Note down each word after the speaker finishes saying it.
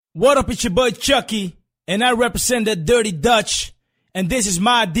What up, it's your boy Chucky, and I represent the Dirty Dutch, and this is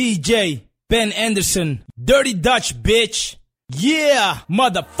my DJ, Ben Anderson. Dirty Dutch, bitch. Yeah,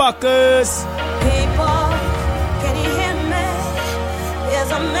 motherfuckers. People, can you hear me?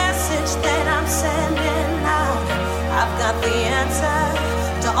 There's a message that I'm sending out. I've got the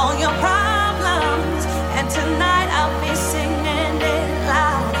answer to all your problems, and tonight I'll be singing it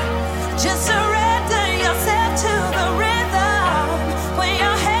loud. Just surrender yourself to the rhythm. When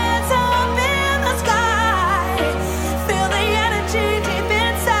your head's up in the sky, feel the energy deep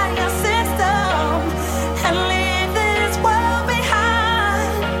inside your system, and leave this world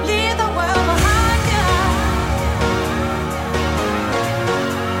behind. Leave the world behind you.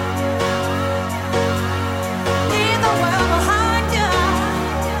 Leave the world behind you.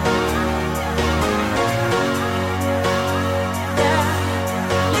 Yeah.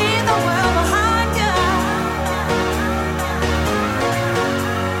 Leave the world behind you.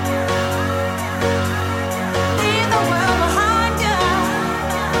 Leave the world behind you.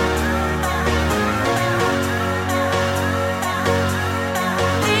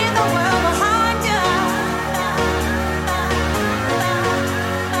 Leave the world behind you.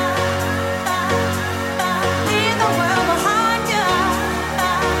 Leave the world behind you.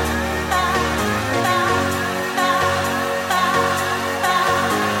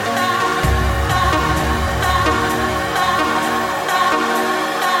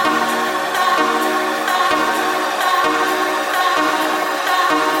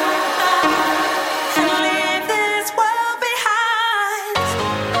 And leave this world behind.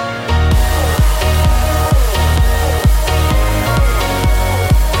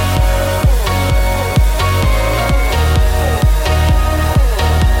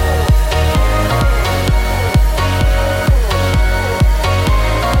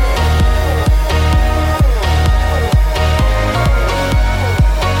 Leave the world behind you. Leave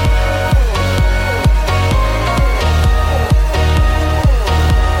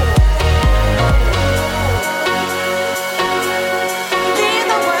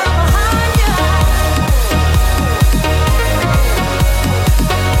the world behind you. Leave the world behind you. Leave the world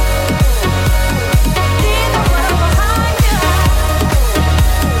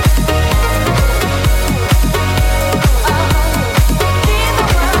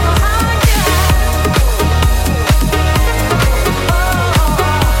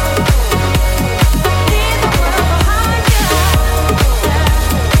behind you.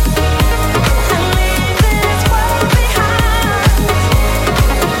 And leave this world behind.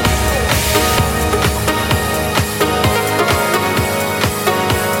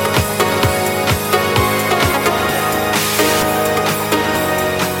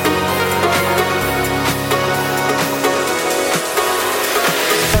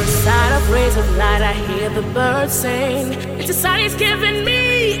 First sign of rays of light, I hear the birds sing. It's a sign he's giving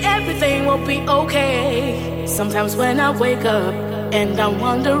me, everything will be okay. Sometimes when I wake up and I'm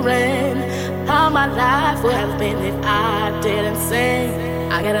wondering how my life would have been if I didn't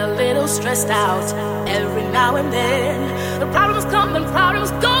sing, I get a little stressed out every now and then. The problems come and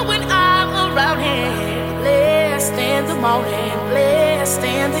problems go when I'm around him. Blessed in the morning, blessed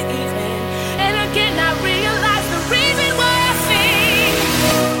in the evening, and again I realize the reason why I sing.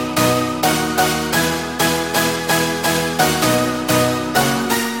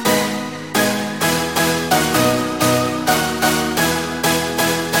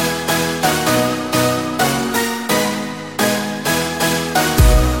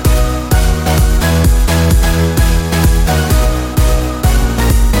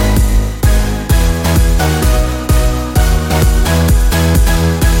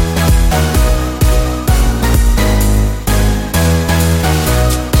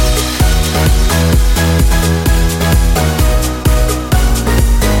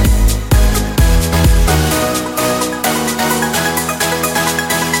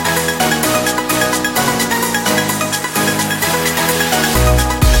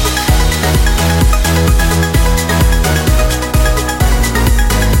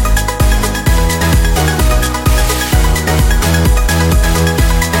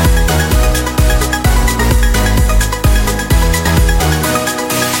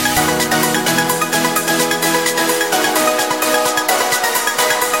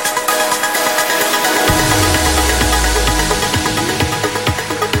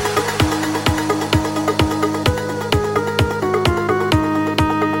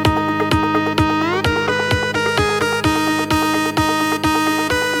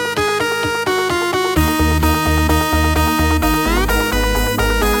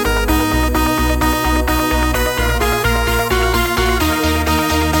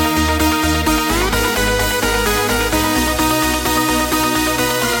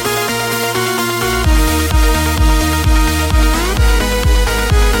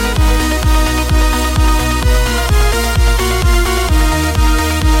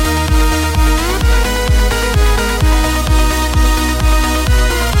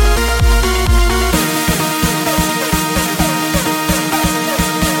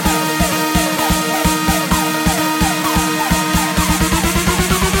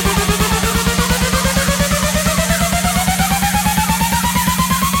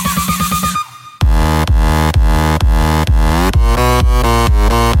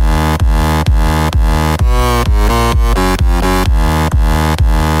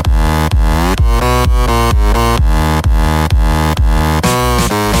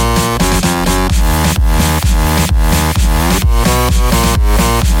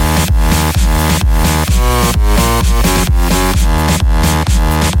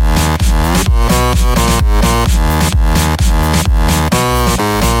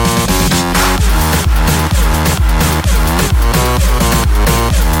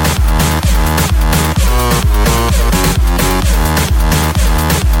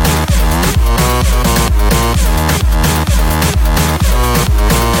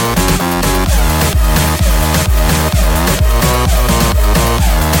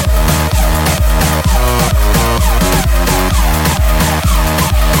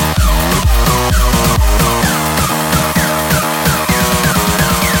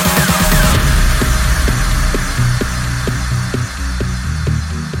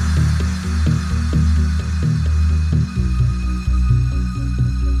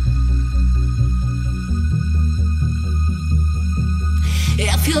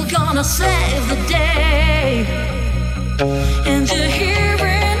 if you're gonna save the day, and you're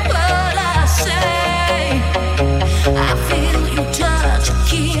hearing what I say. I feel you touch, a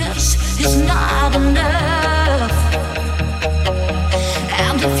kiss is not enough.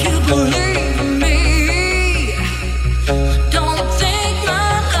 And if you believe in me, don't think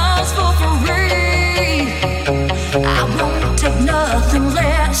my love's for free. I won't take nothing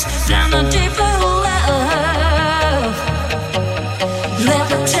less than a deeper love. Let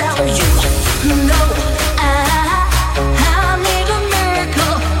me tell you, no, I need a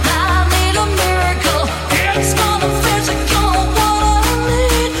miracle. I need a miracle. It's not a physical, what I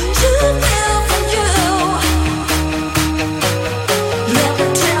need to feel from you. Let me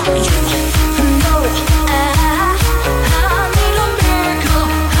tell you, no, I need a miracle.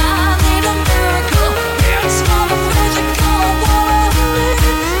 I need a miracle. It's not a physical, what I need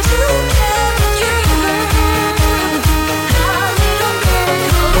to feel from you. I need a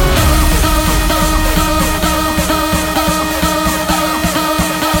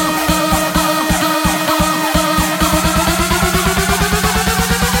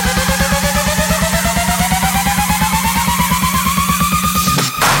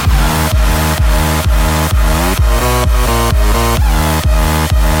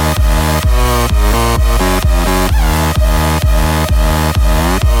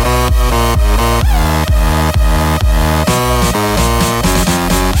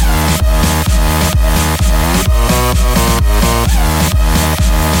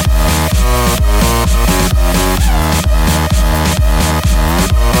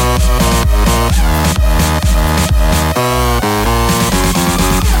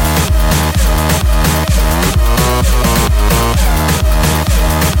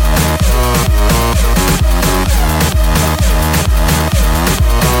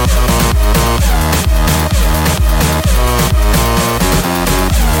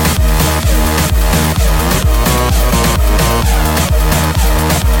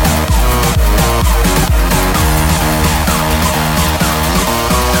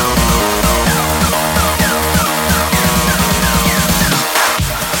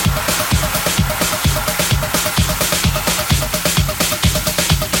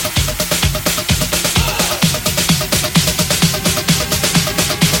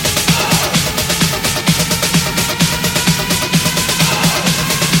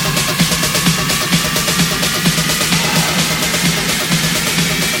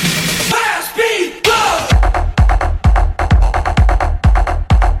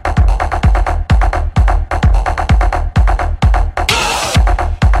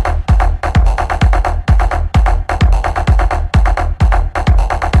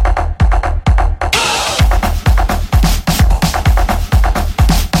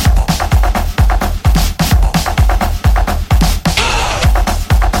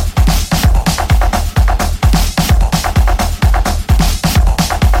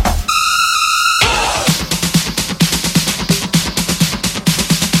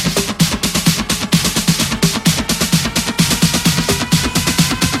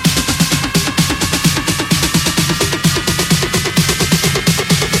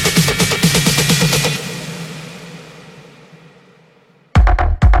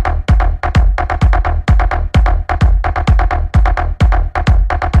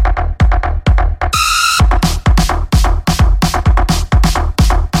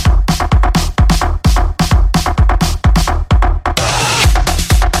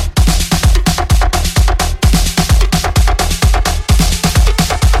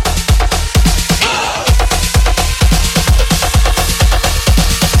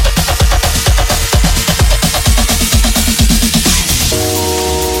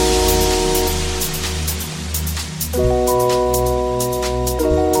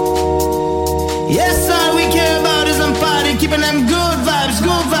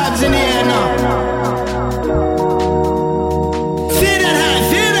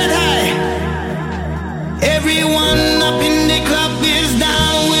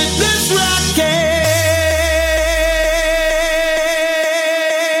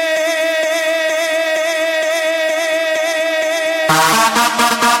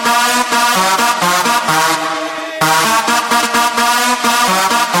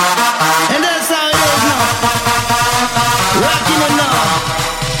Rocking it now.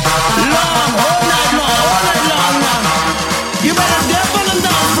 Long, all night.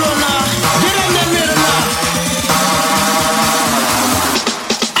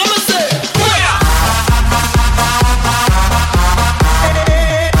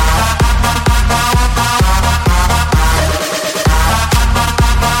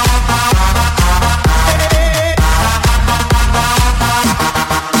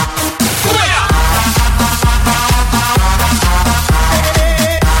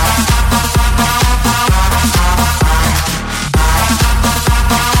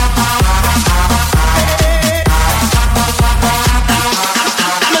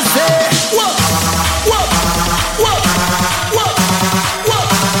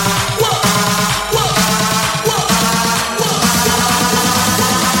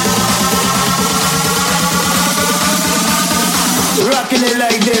 rocking it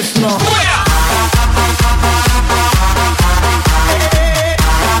like this, no.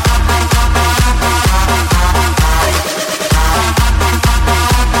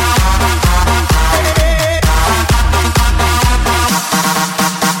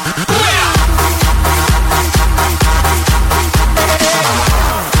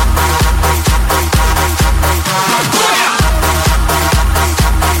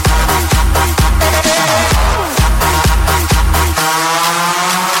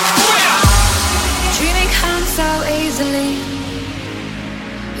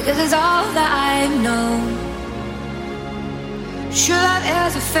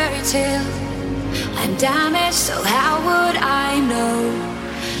 I'm damaged, so how would I know?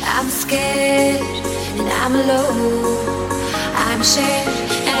 I'm scared and I'm alone. I'm ashamed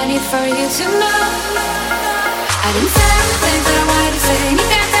and I need for you to know. I didn't say all the things that I wanted to say, and you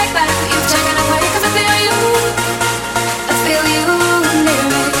can't take back what you've taken away, 'cause I feel you near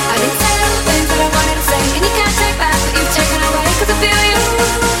me. I didn't say all the things that I wanted to say, and you can't take back what you've taken away, 'cause I feel you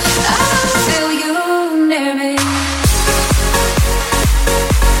near me.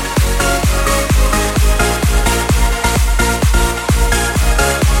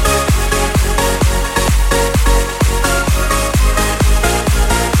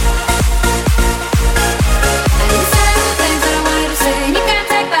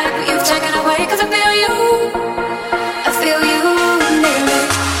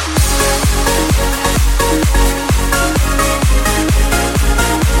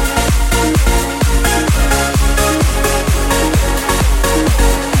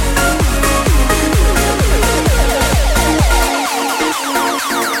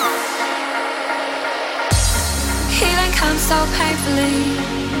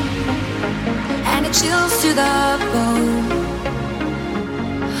 And it chills to the bone.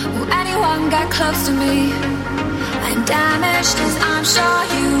 Will anyone get close to me? I'm damaged, as I'm sure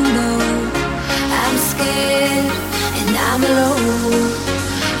you know. I'm scared and I'm alone.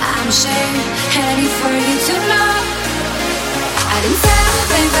 I'm ashamed and I need for you to know. I didn't say all the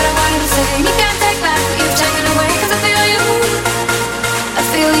things that I wanted to say, and you can't take back what you've taken away, 'cause I feel you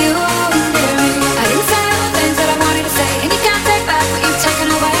near me. I didn't say all the things that I wanted to say, and you can't take back what you've taken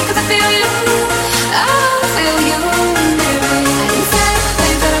away, 'cause I feel you near me. I didn't say all the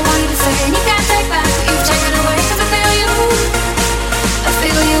things that I wanted to say, and you can't take back what you've taken away, 'cause I feel you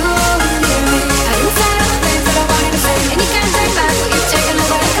near me. I didn't say all the things that I wanted to say, and you can't take back what you've taken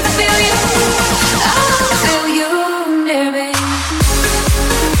away, 'cause I feel you near me.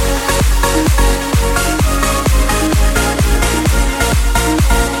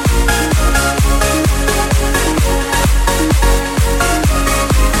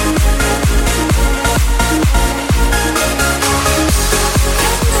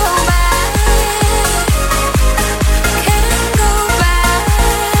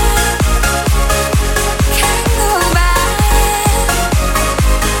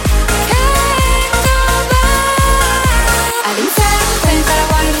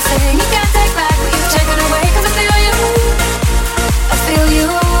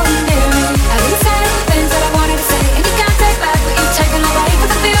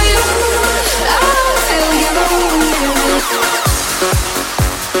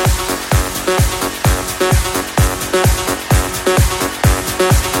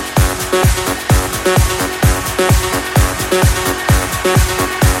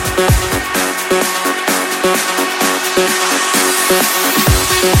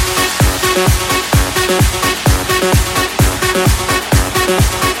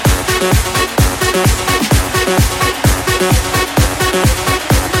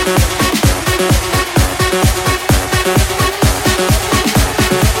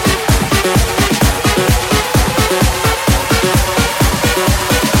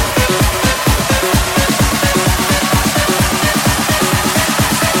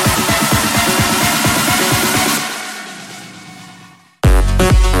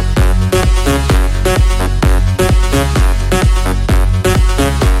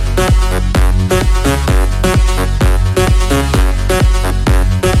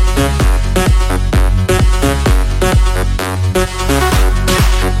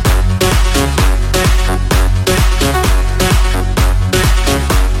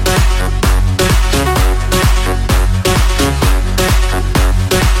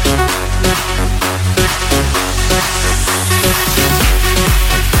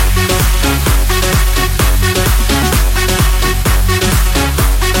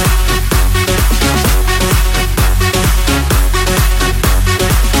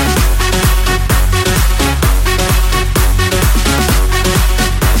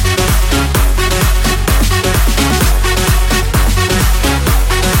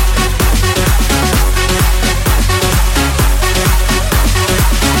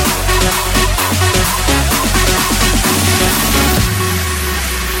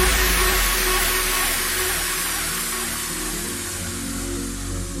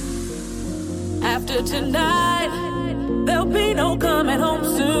 After tonight, there'll be no coming home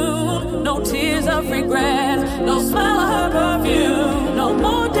soon. No tears of regret, no smell of her perfume. No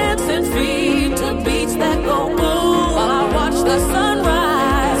more dancing feet to beats that go boom. While I watch the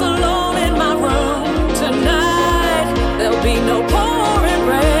sunrise alone in my room. Tonight, there'll be no pouring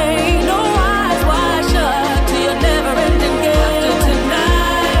rain. No eyes wide shut to your never-ending game. After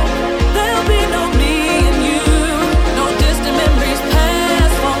tonight, there'll be no me and you. No distant memories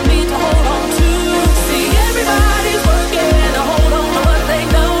pass for me to hold on to. See, everybody's working to hold on to what they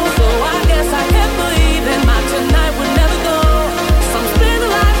know. So I guess I can't believe that my tonight would never go. Some spend a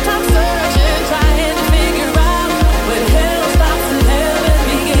lifetime searching, trying to figure out when hell stops and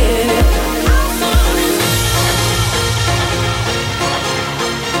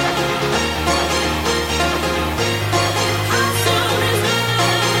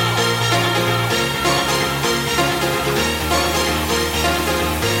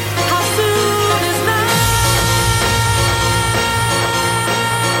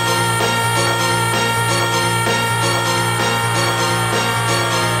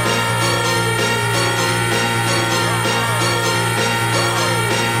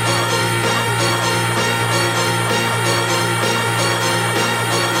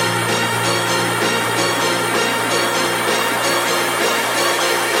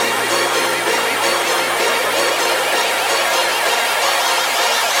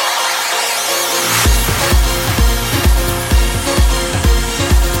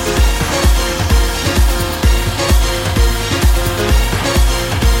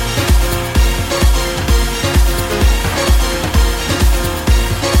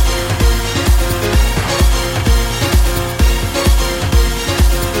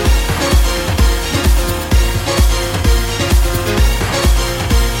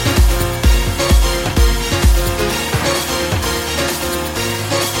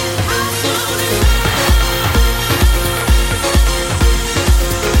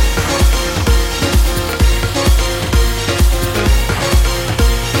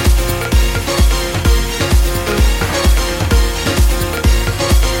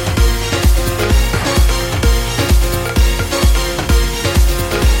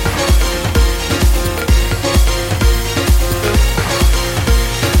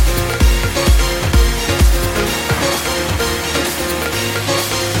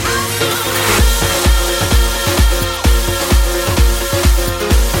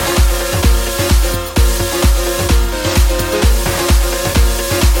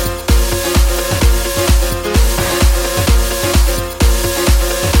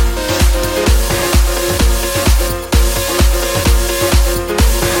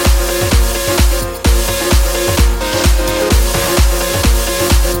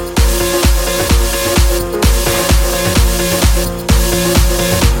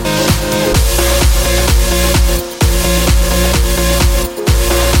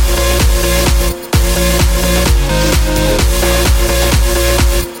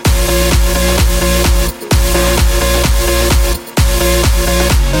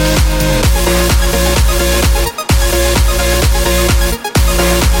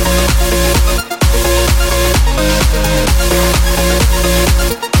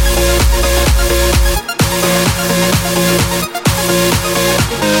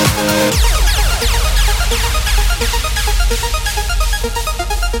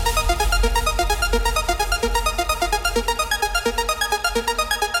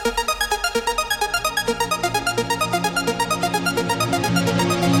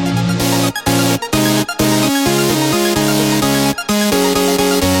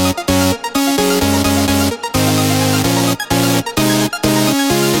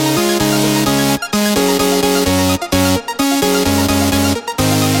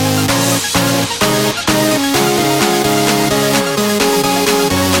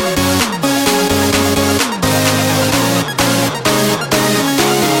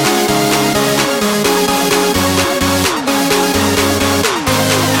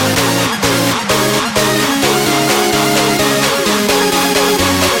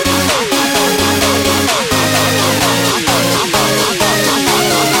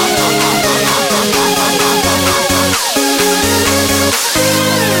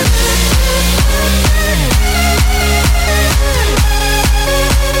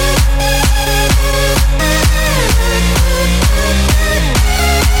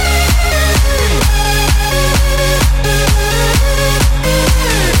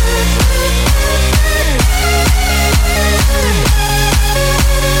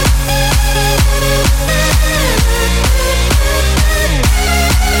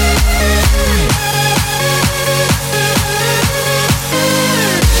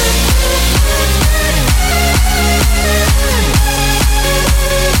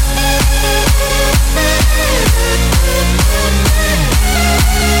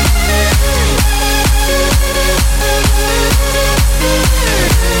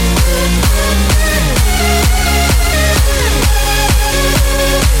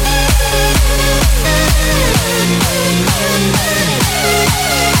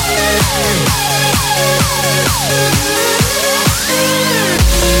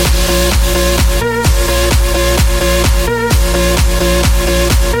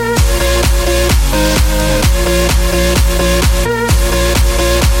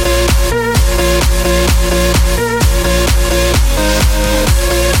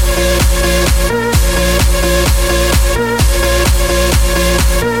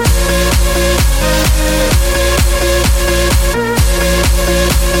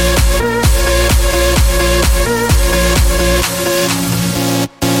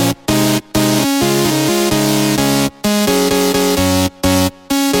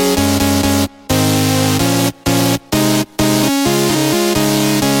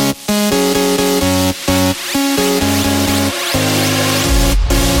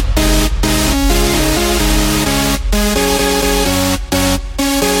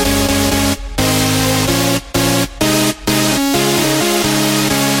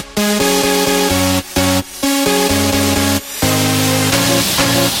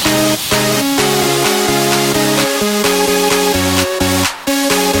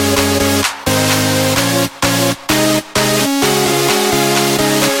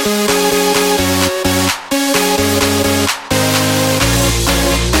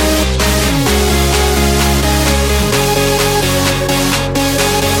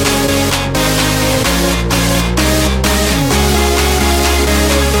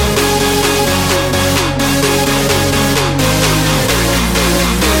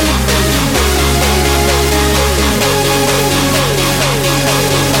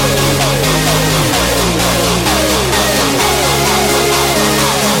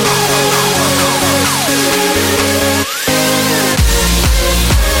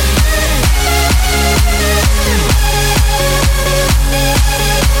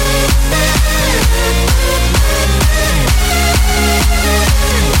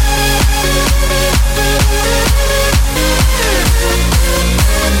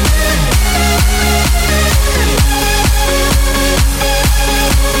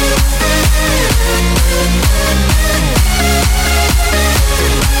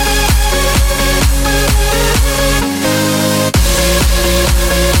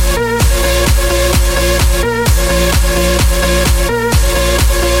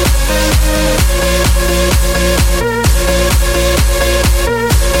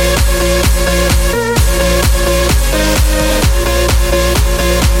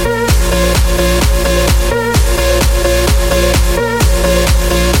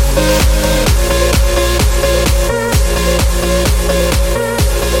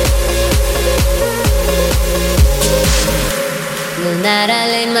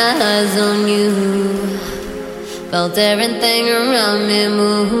laid my eyes on you, felt everything around me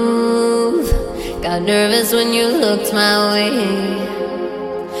move. Got nervous when you looked my way,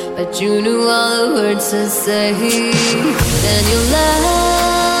 but you knew all the words to say. Then your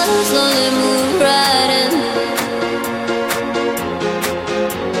love slowly moved right in.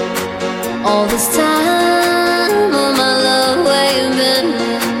 All this time, oh my love, where you been?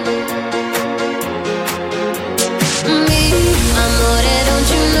 Me, amore, don't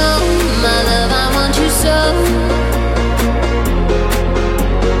you know? My love, I want you so.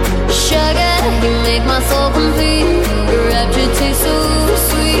 Sugar, you make my soul complete. Your rapture tastes so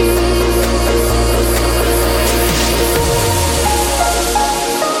sweet.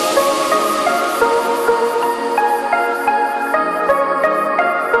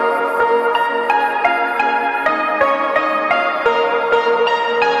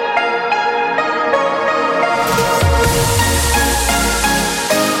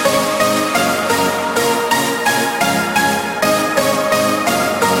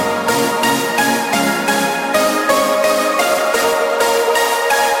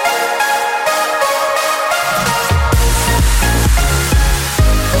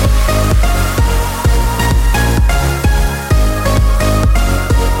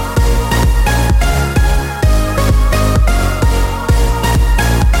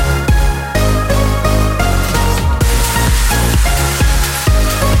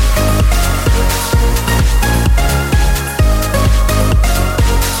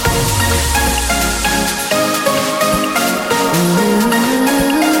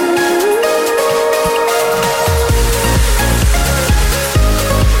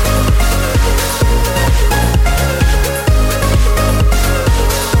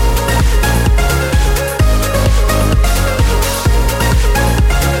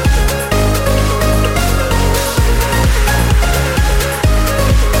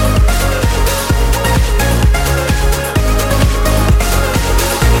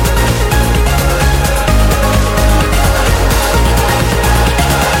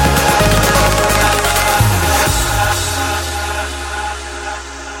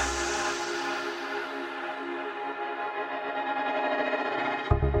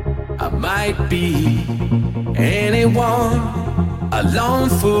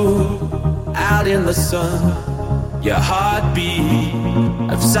 Your heartbeat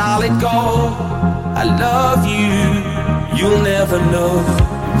of solid gold. I love you, you'll never know.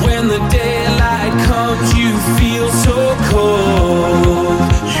 When the daylight comes, you feel so cold.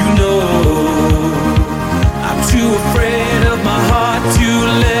 You know, I'm too afraid of my heart to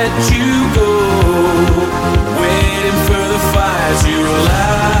let you go. Waiting for the fire to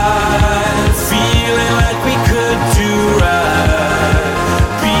light, feeling like we could do right.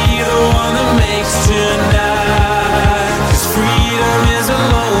 Be the one that makes tonight.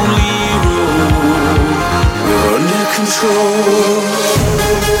 Control.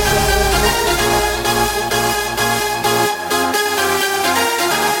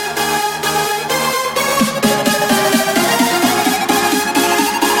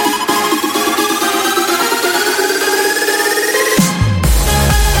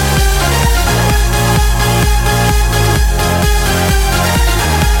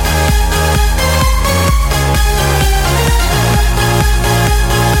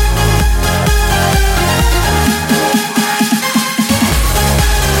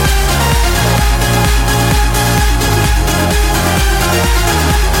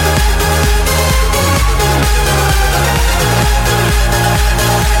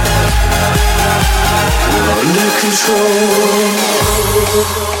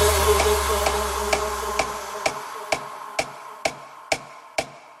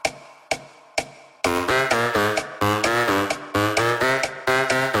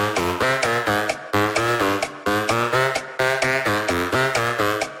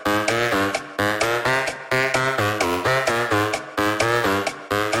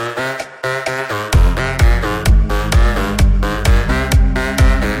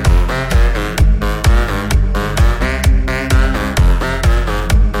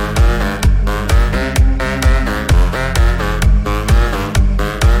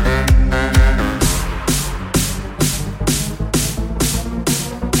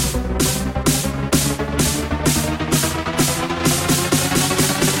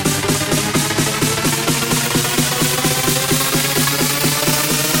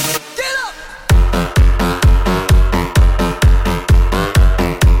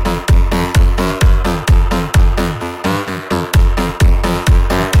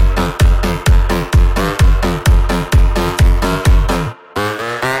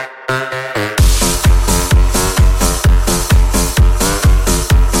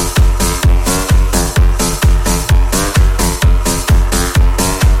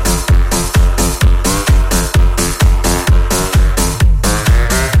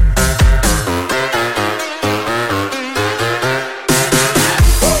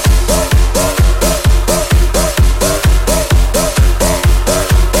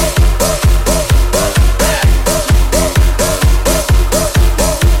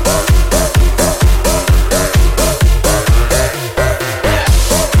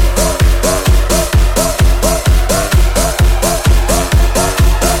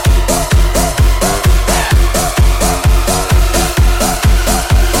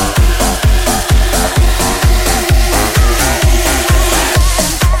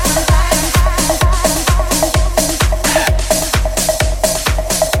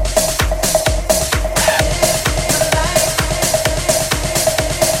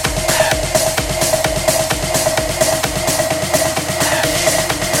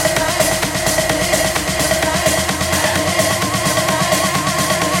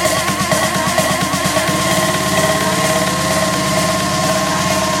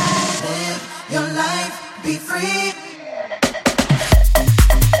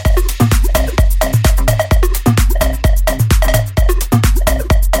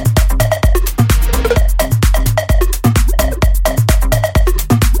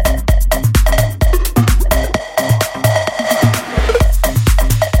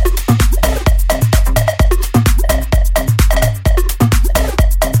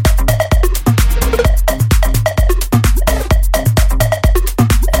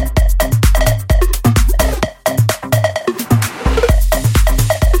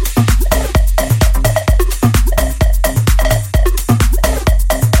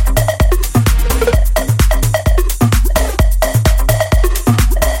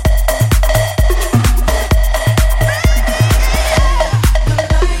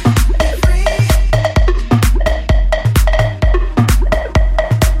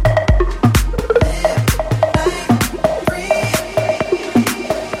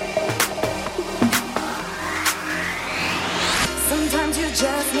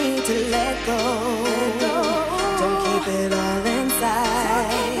 need to let go. Don't keep it all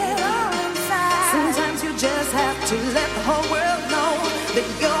inside. Sometimes you just have to let the whole world know that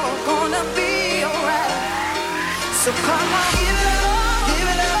you're gonna be alright. So come on, give it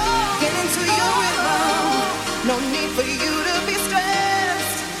up, get into your rhythm. No need for you to be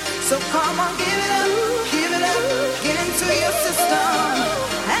stressed. So come on, give it up, get into your system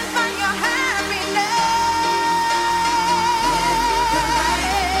and find your happiness.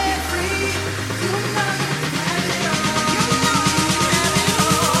 Be free, you know you have it all. You know you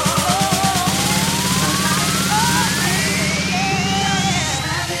have it all.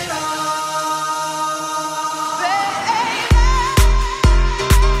 Have it all.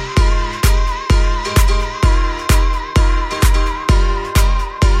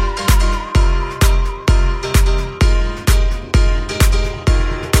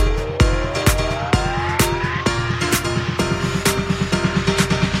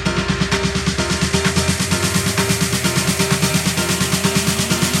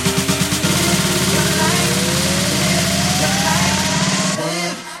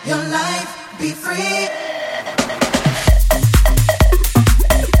 Your life, be free.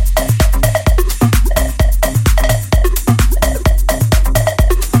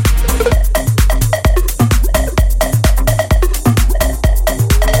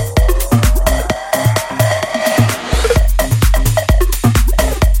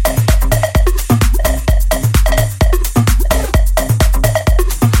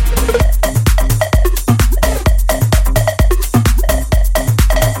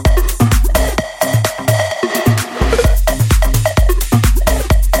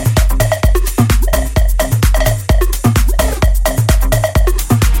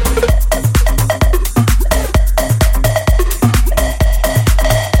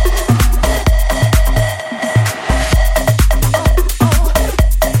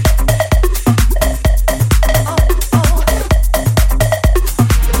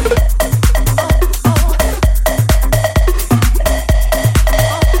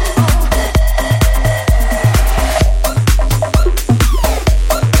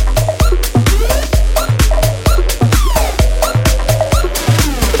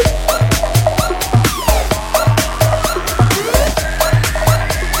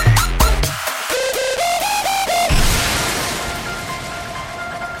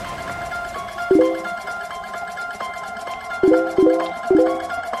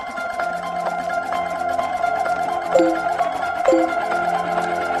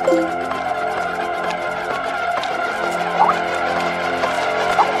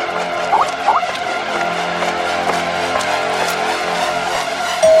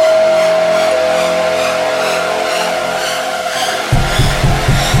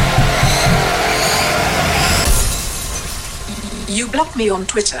 You blocked me on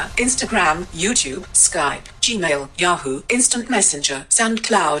Twitter, Instagram, YouTube, Skype, Gmail, Yahoo, Instant Messenger,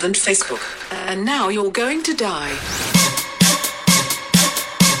 SoundCloud and Facebook. And now you're going to die.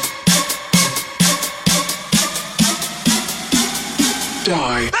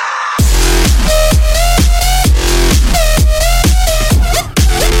 Die.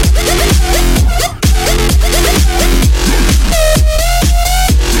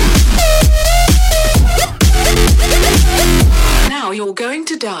 Now you're going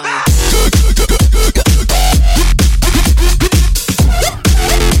to die.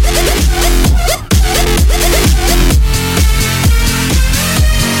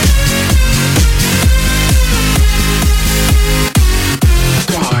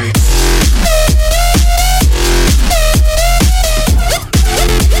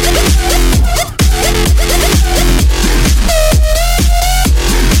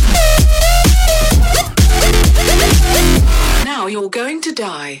 You're going to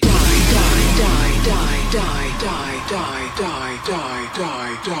die. Die, die, die, die, die, die, die, die, die,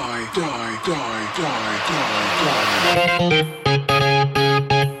 die, die, die, die, die, die.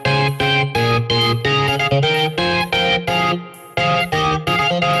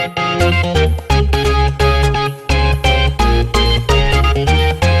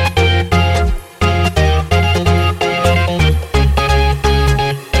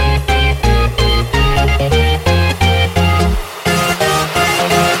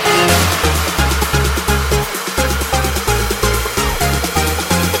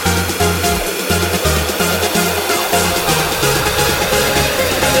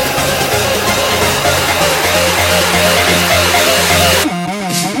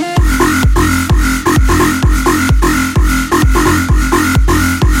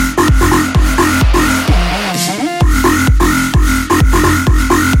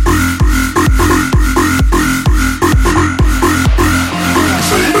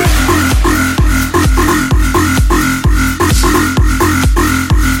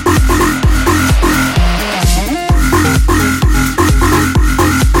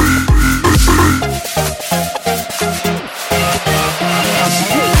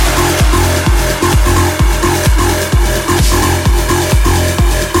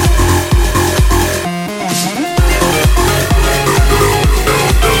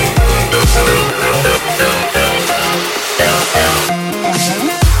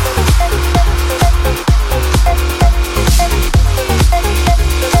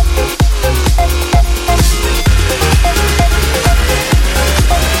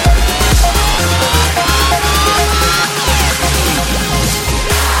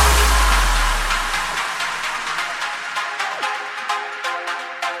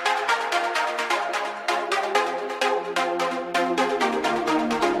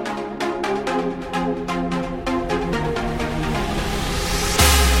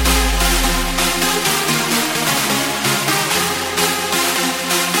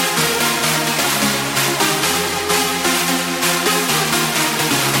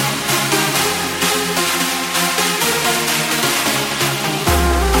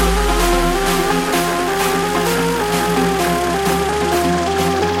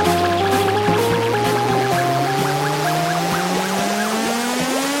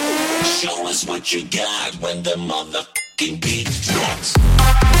 motherfucking beat drops.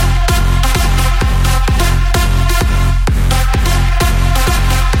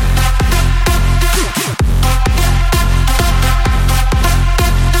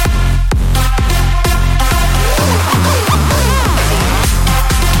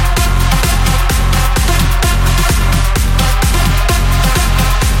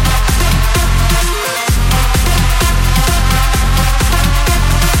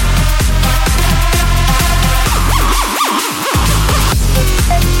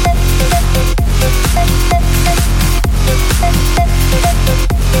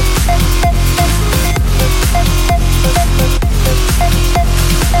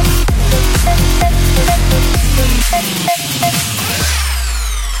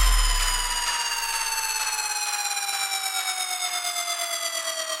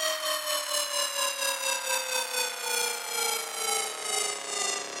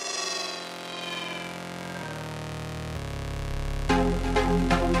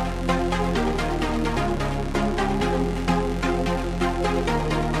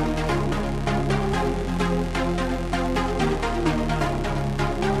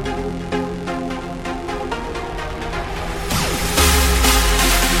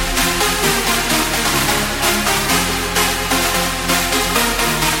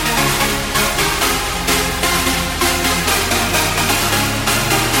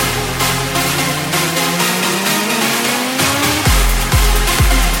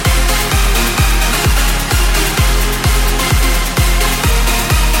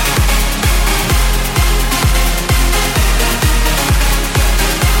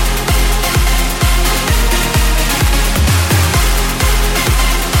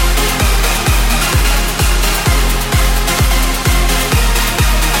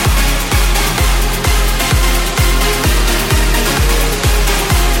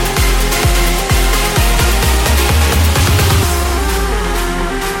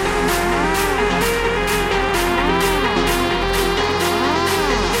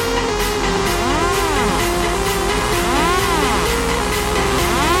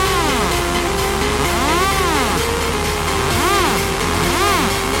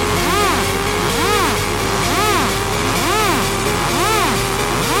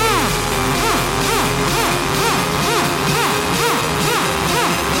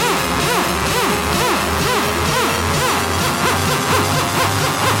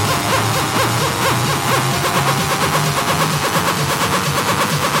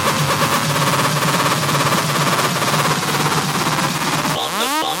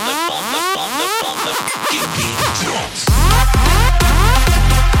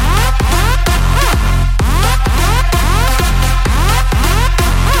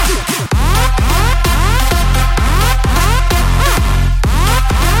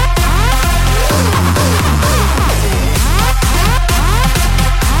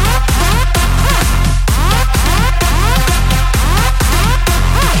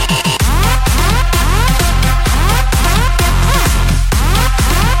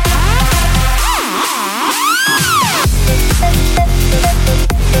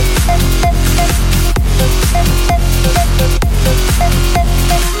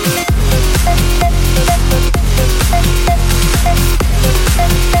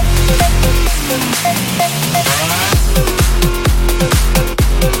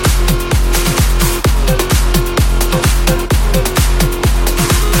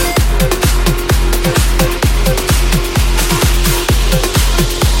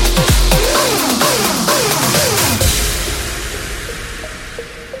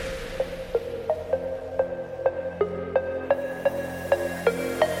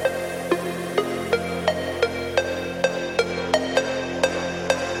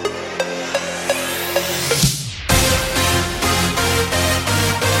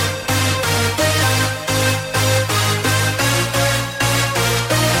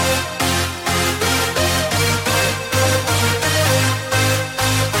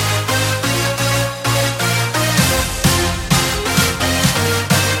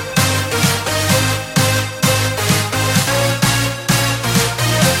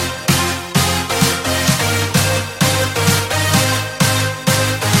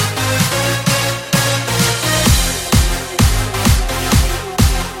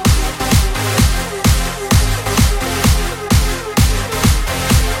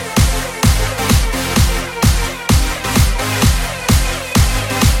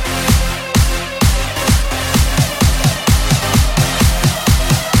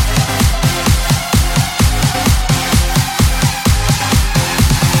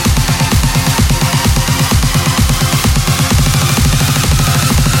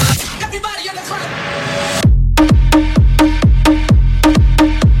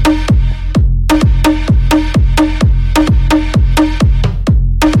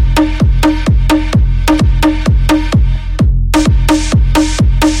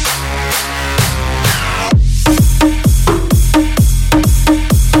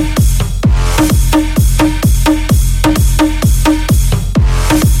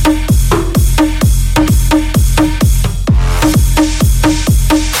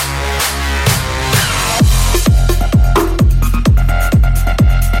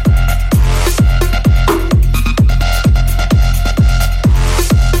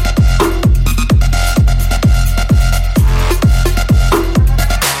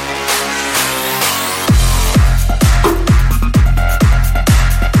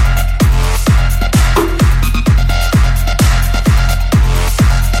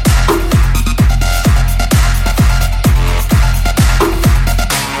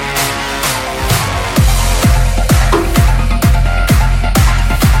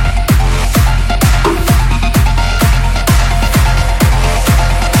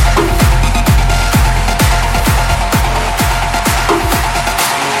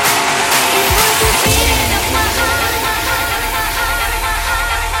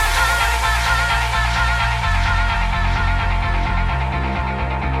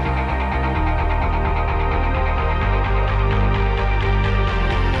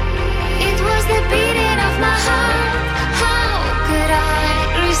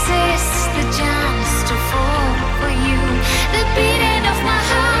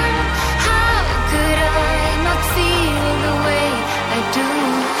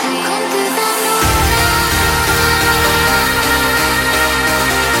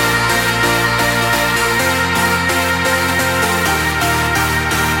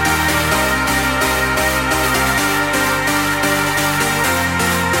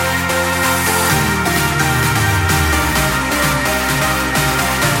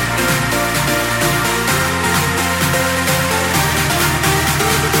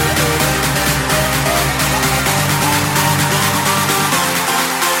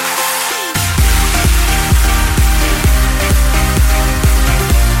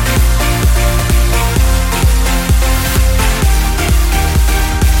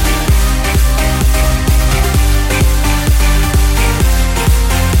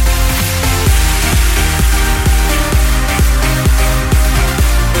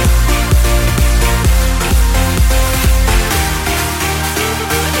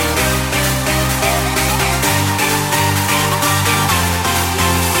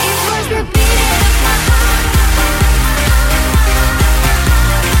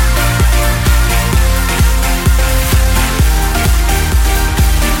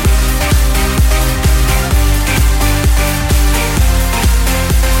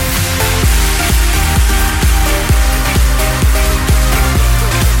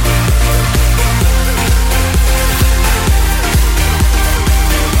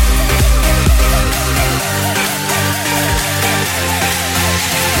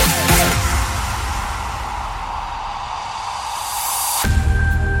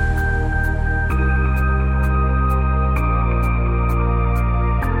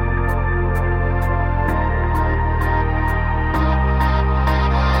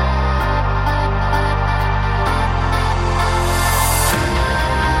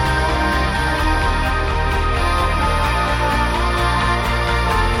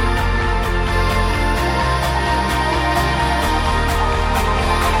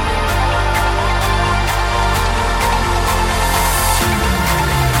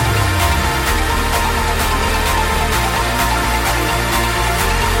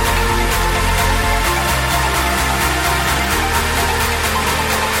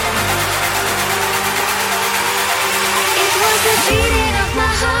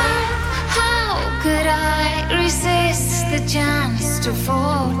 to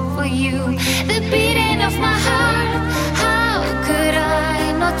fall for you. The beating of my heart, how could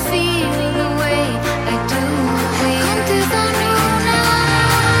I not feel the way I do? We come to the new now.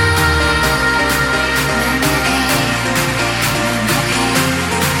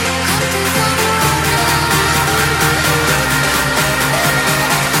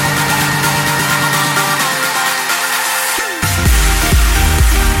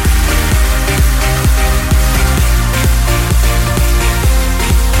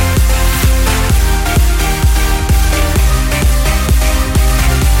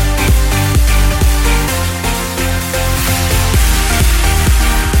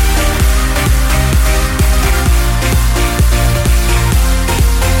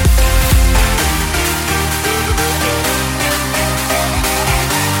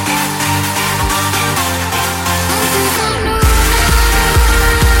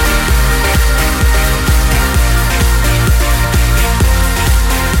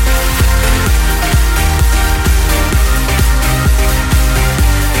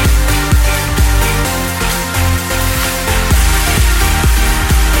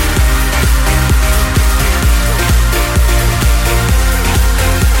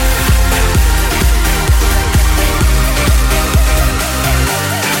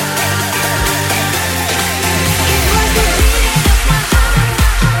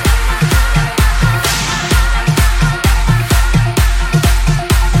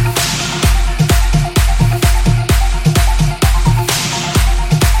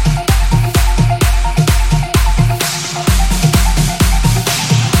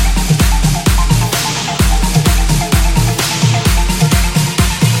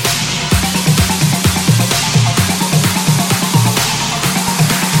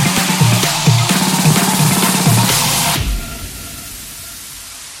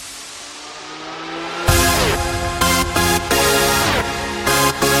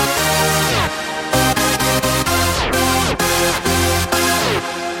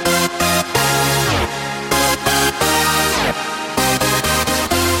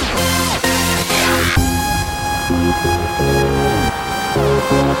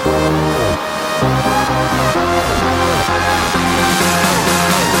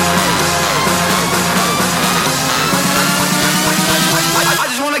 I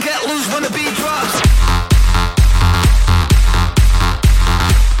just wanna get loose when the beat drops.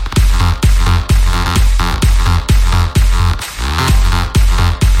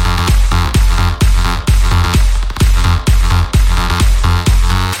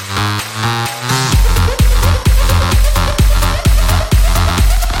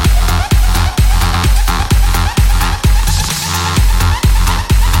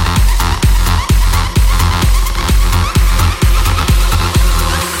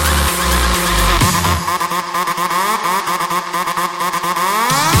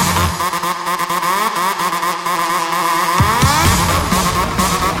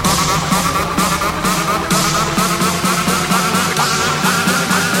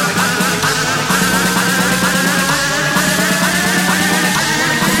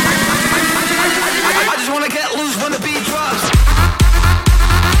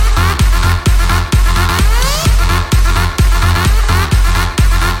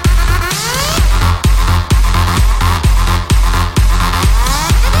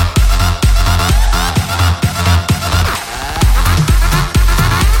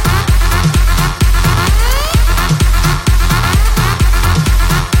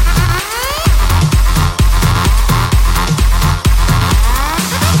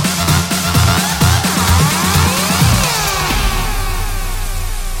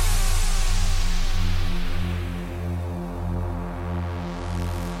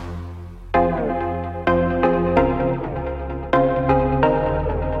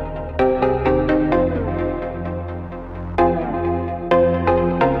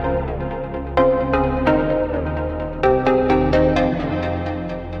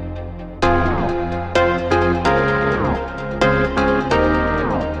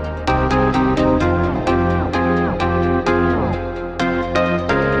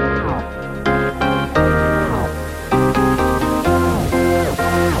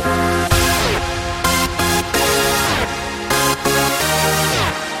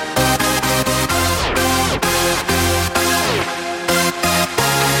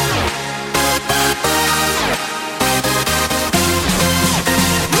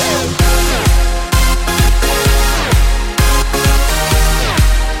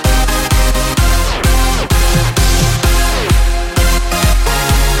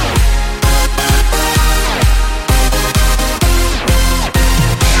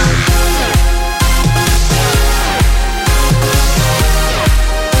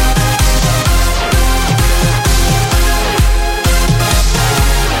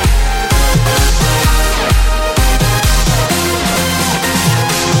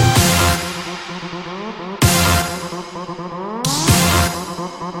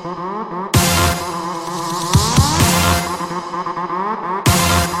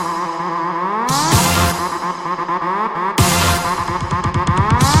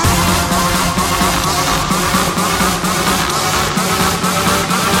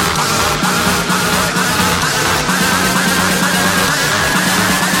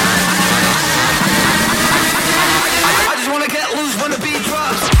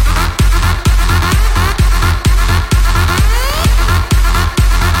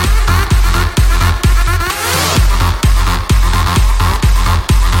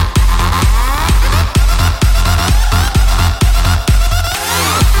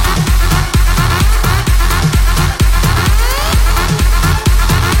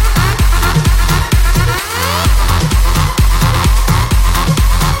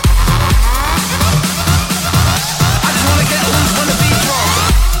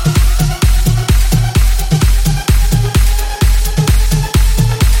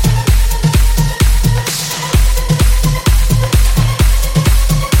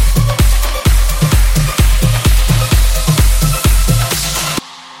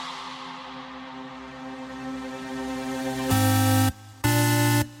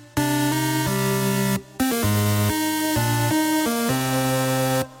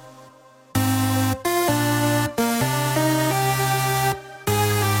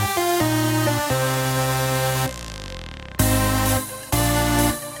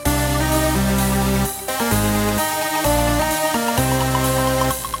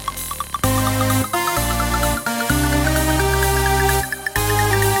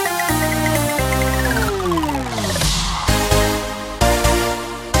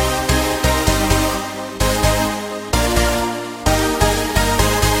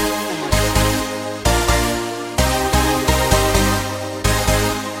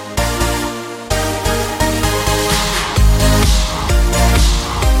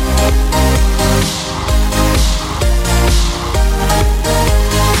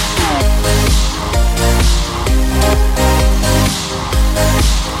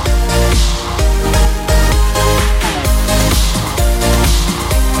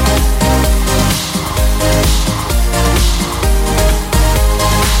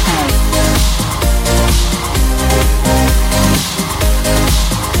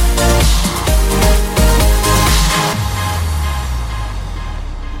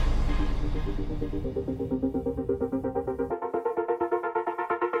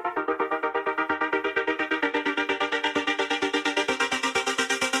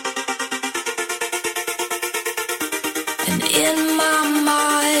 And in my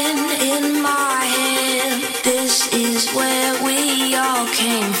mind, in my head, this is where we all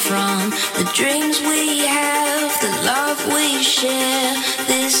came from. The dreams we have, the love we share,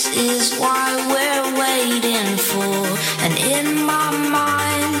 this is why we're waiting for. And in my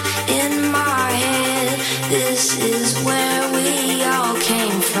mind, in my head, this is where we all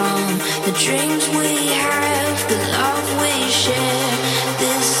came from. The dreams we have, the love we share,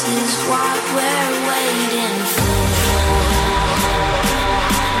 this is what we're waiting for.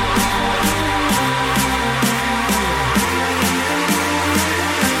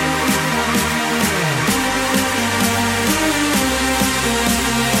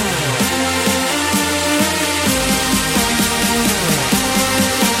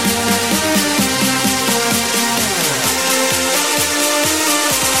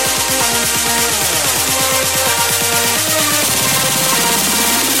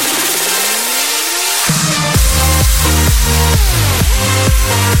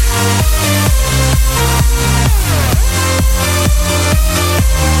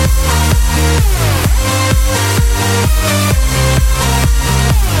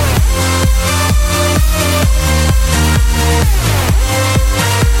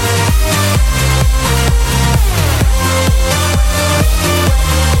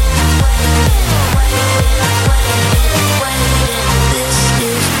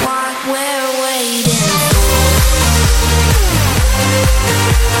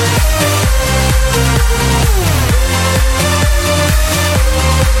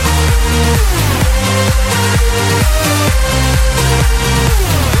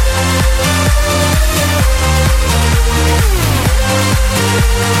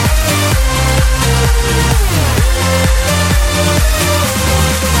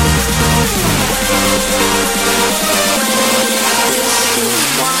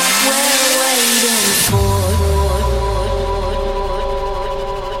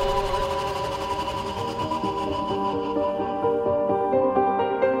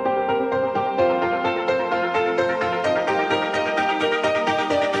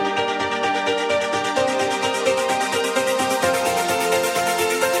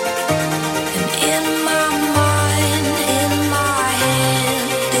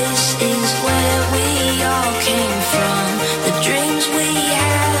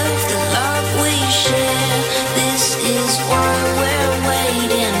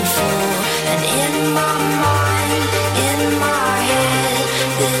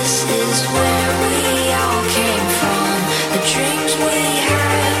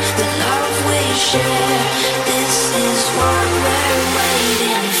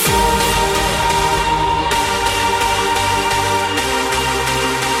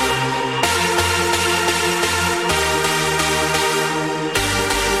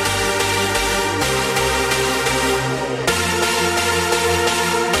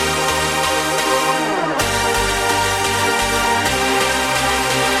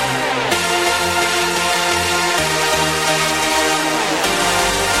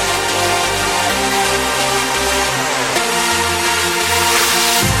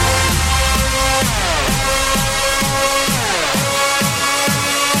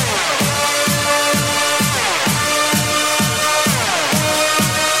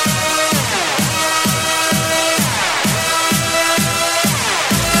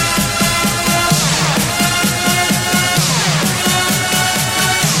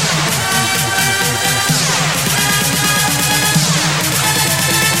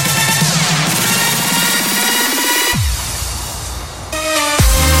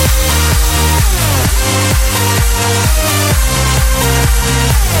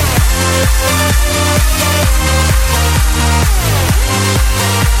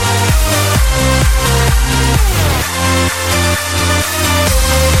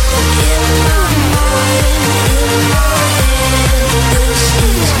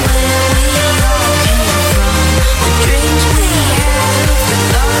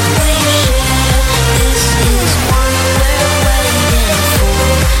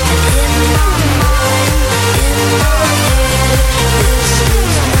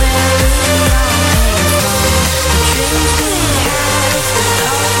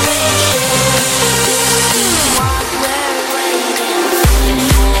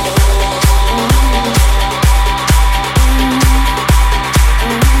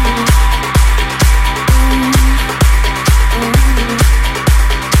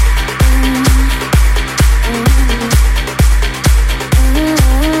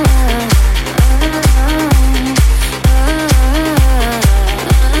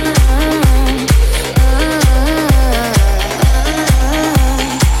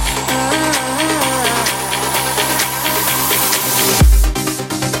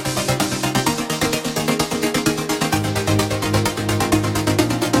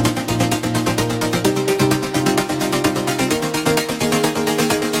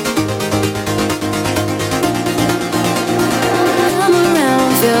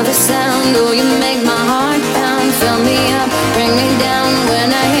 sound. Oh, you make my heart pound. Fill me up, bring me down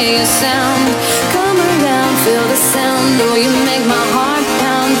when I hear your sound. Come around, feel the sound. Oh, you make my heart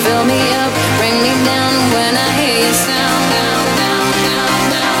pound. Fill me up, bring me down when I hear your sound.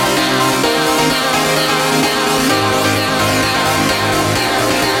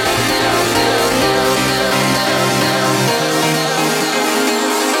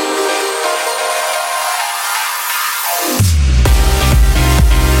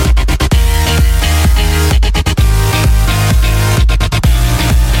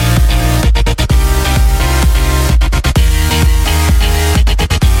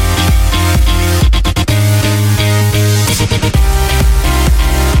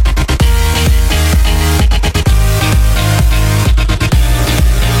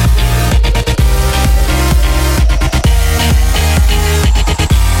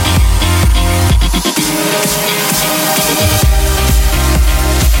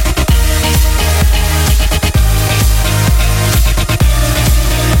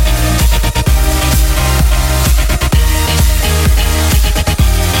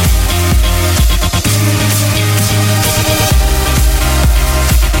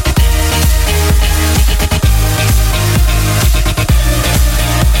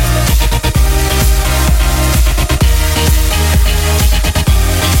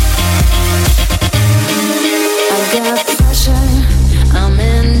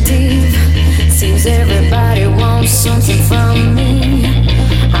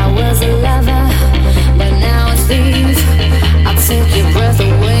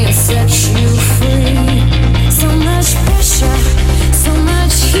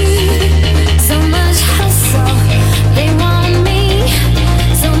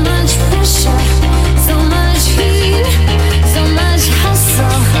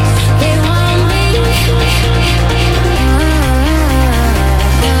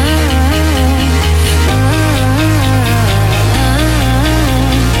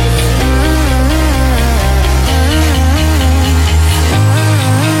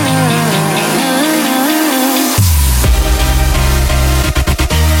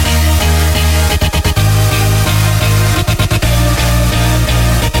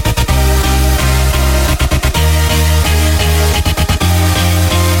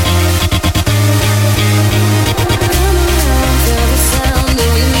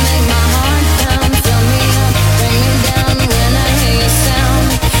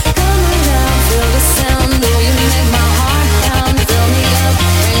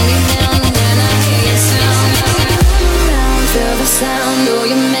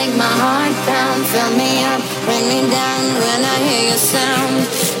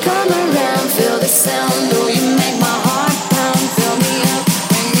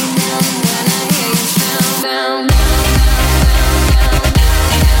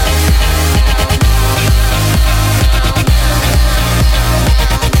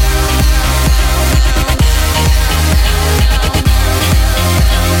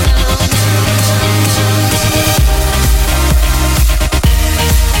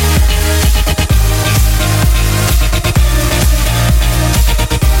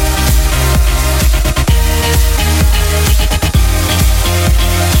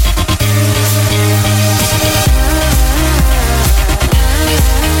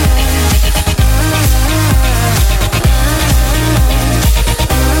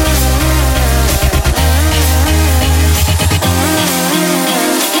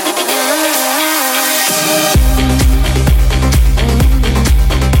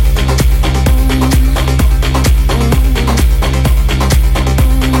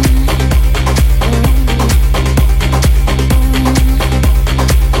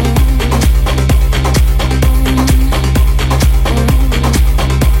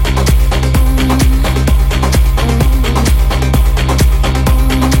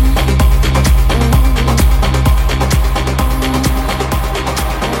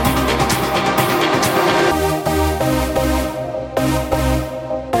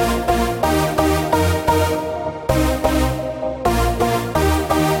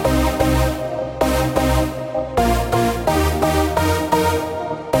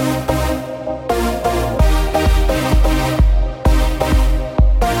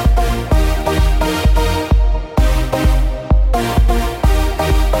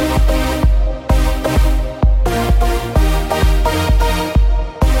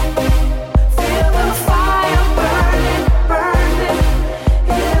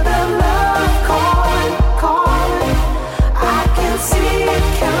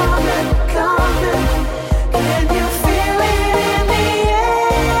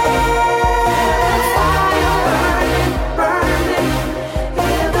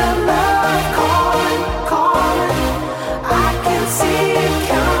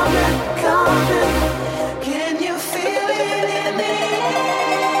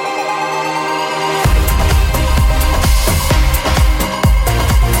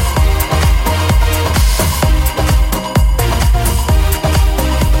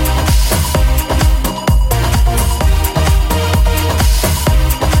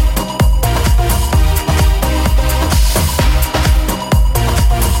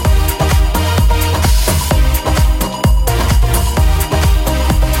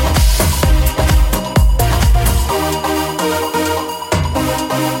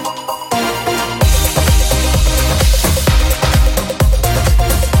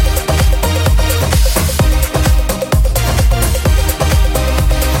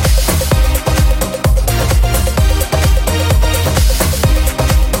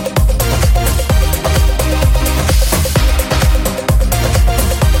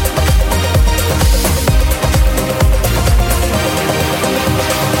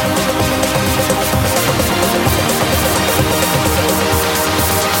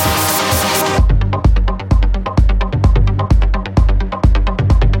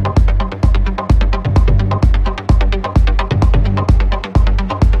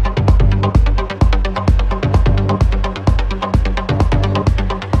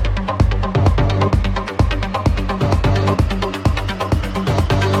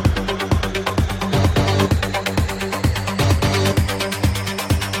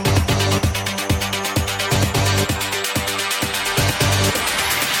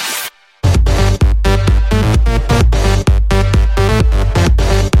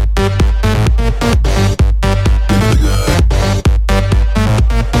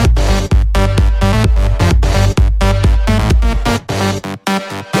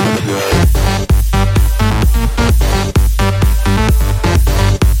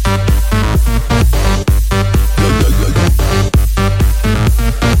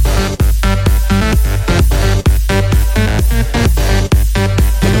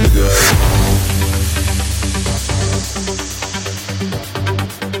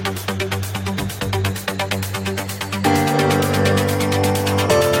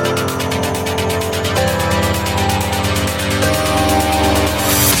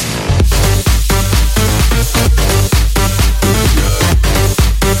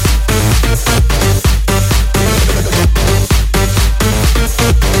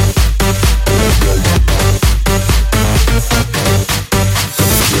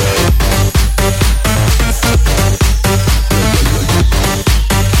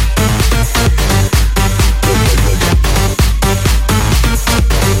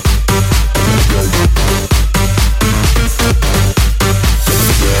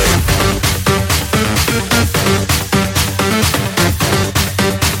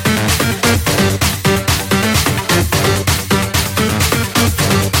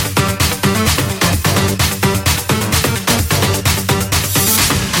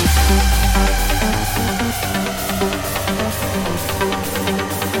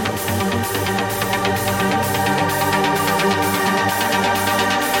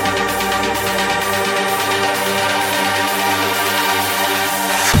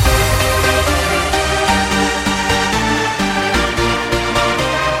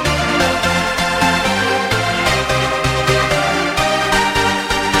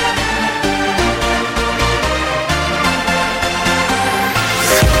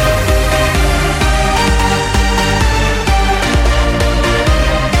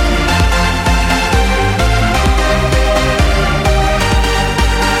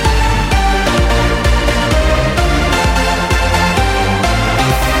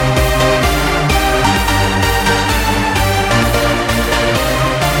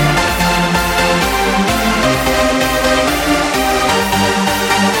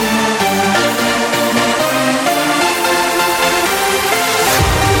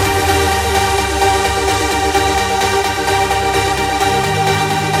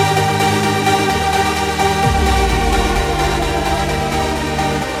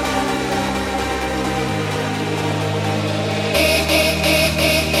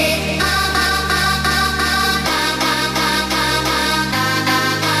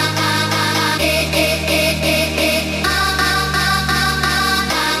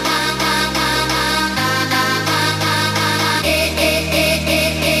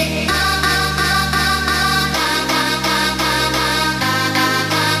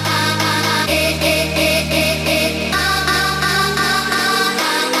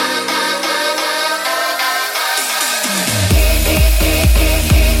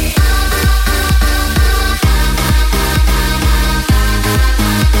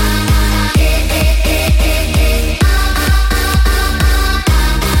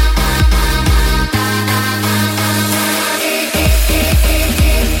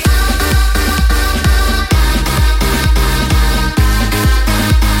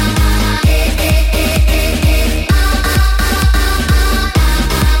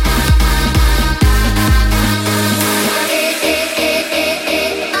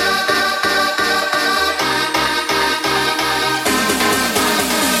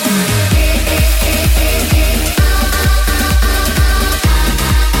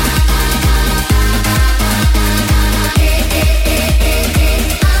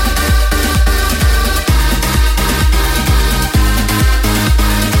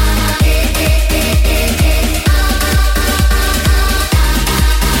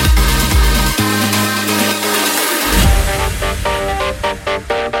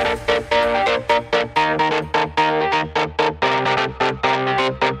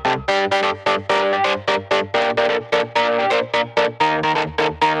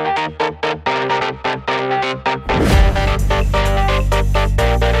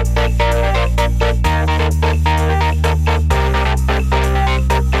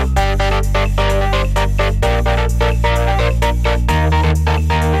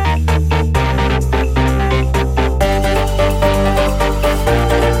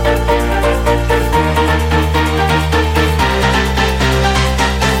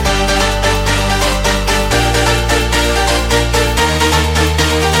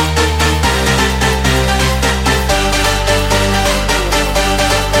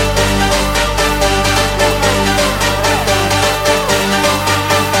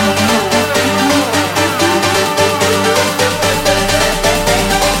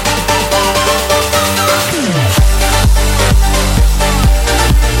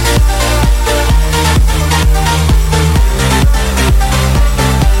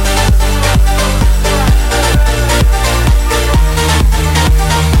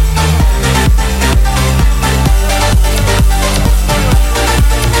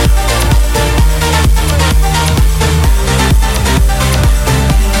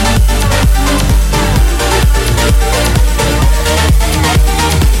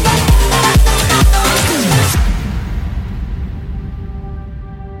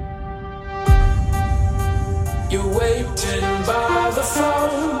 You're waiting by the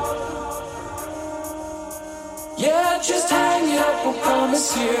phone. Yeah, just hang it up, I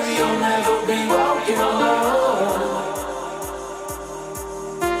promise you you'll never be walking alone.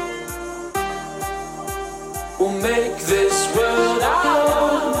 We'll make this world our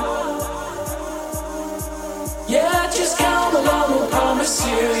own. Yeah, just come along, I promise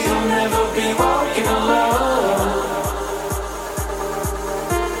you you'll never be walking alone.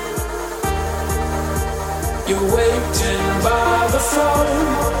 You're waiting by the phone.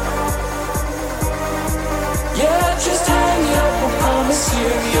 Yeah, just hang it up, I promise you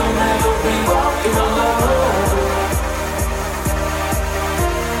you'll never be walking alone.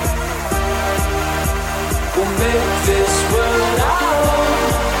 We'll make this world our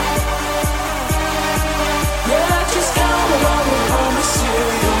own. Yeah, just come along, I promise you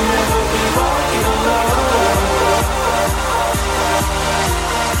you'll never be walking alone.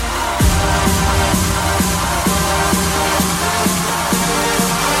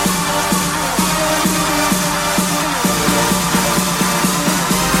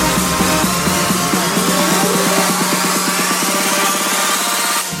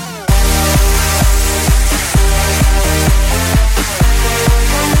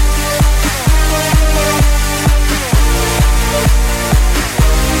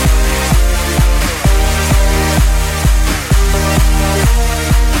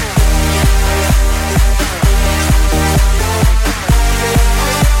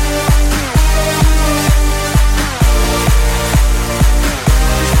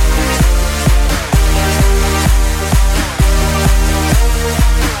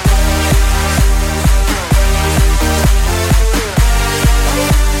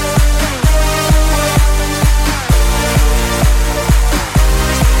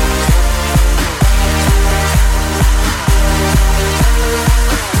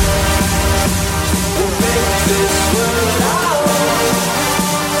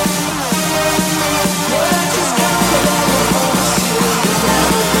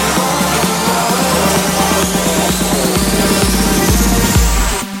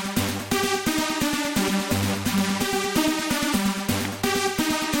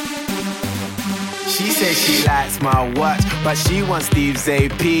 My watch, but she wants Steve's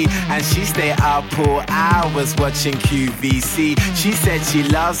AP, and she stay up all hours watching QVC. She said she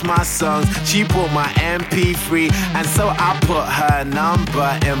loves my songs, she bought my MP3, and so I put her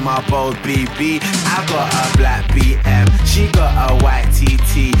number in my bold BB. I got a black BM, she got a white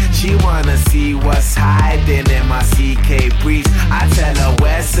TT. She wanna see what's hiding in my CK briefs. I tell her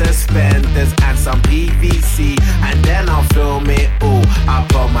wear suspenders and some PVC, and then I'll film it all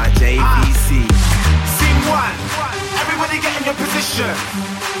up on my JVC. Scene one, everybody get in your position.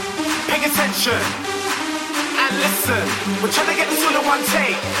 Pay attention and listen. We're trying to get this all in one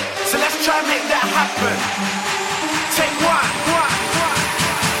take, so let's try and make that happen. Take one,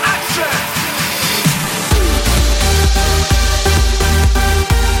 action.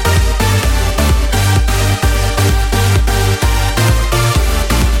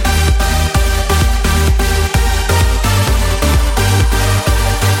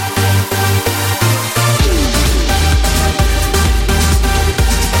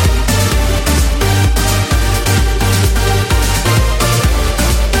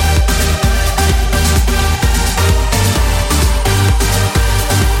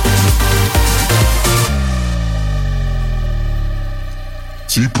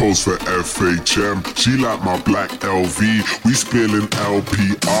 She posed for FHM, she like my black LV. We spilling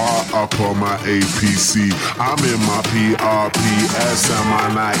LPR up on my APC. I'm in my PRPS and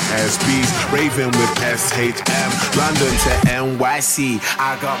my Nike SBs, raving with SHM, London to NYC.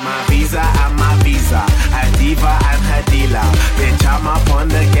 I got my visa and my visa, a diva and her dealer. Bitch, I'm up on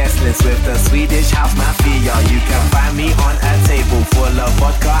the guest list with the Swedish house mafia. You can find me on a table full of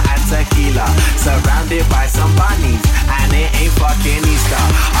vodka and tequila, surrounded by some bunnies, and it ain't fucking Easter.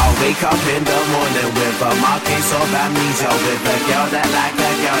 I'll wake up in the morning with a marquise of amnesia, with a girl that like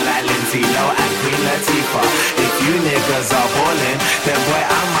a girl like Lindsay Lohan and Queen Latifah. If you niggas are ballin', then boy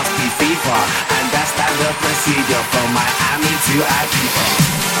I must be FIFA, and that's standard procedure from Miami to Ibiza.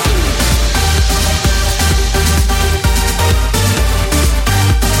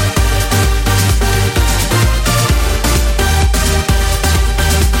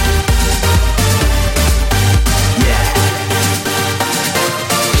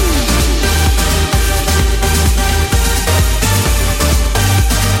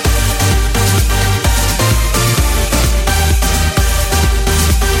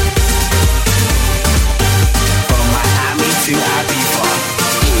 From Miami to Ibiza.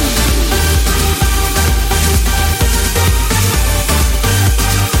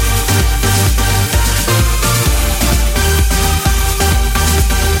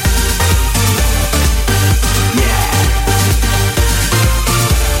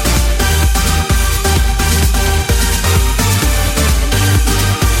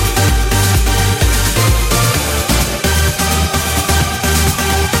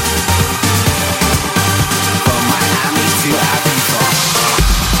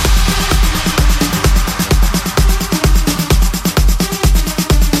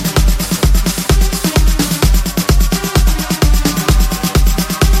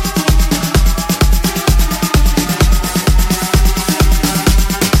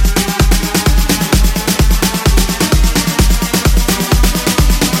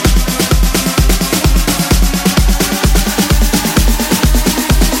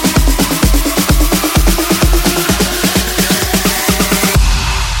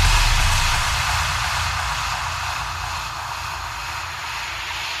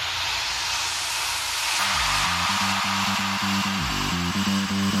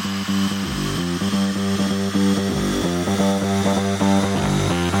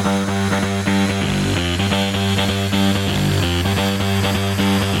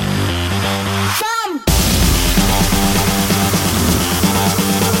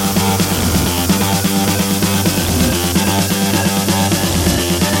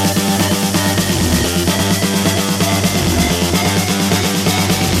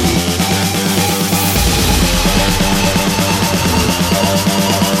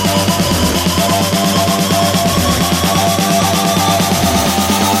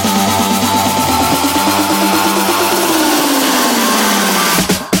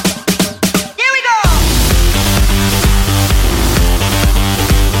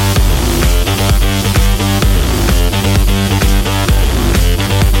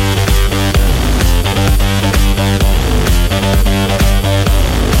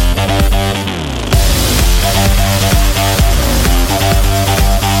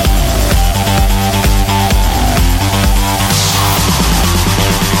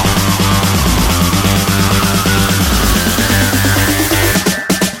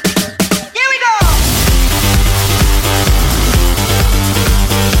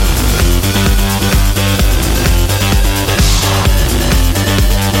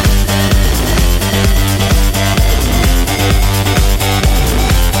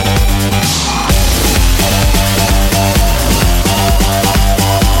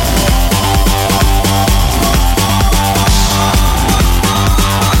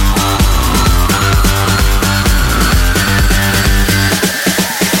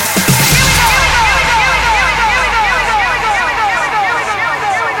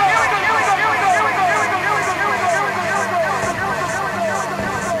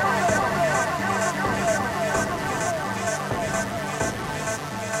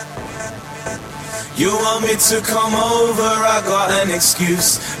 You want me to come over, I got an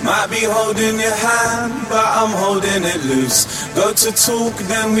excuse. Might be holding your hand, but I'm holding it loose. Go to talk,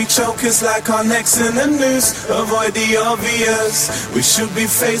 then we choke, it's like our necks in the noose. Avoid the obvious, we should be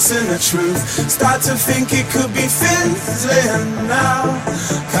facing the truth. Start to think it could be fizzling now.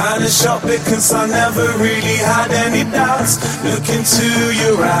 Kinda shocked because I never really had any doubts. Look into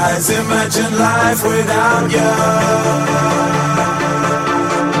your eyes, imagine life without you.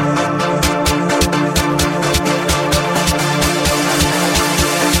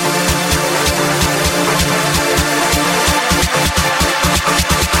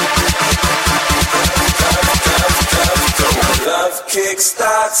 Kick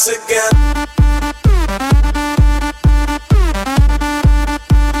starts again.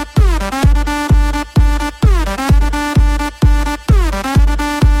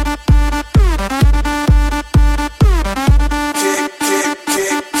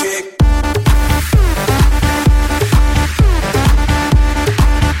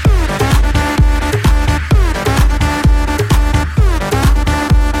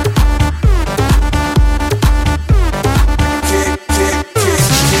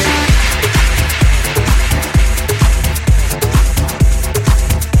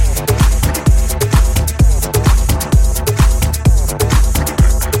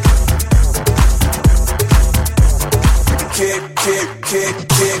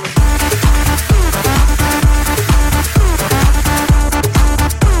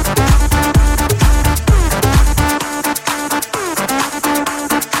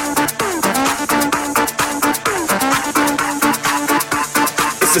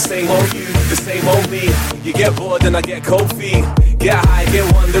 It's the same old you, the same old me. You get bored and I get cold feet. Get high, get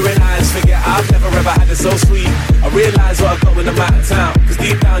wandering eyes. Forget I've never ever had it so sweet. I realise what I've got when I'm out of town. Cause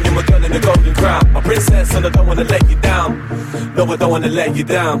deep down you're my girl in the golden crown. My princess and I don't wanna let you down. No, I don't wanna let you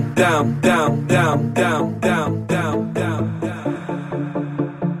down. Down, down, down, down, down, down, down, down.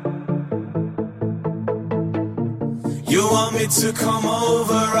 You want me to come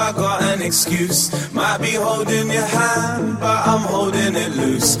over, I got an excuse. Might be holding your hand, but I'm holding it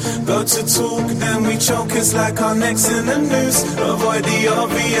loose. Go to talk, then we choke, it's like our necks in the noose. Avoid the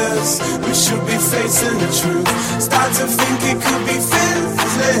obvious, we should be facing the truth. Start to think it could be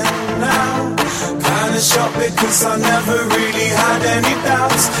fizzling now. Kinda shocked because I never really had any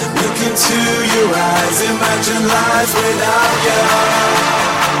doubts. Look into your eyes, imagine life without you.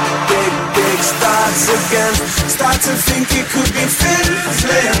 Big starts again. Start to think it could be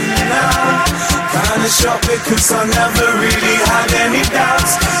fizzling now. Kinda shocked because I never really had any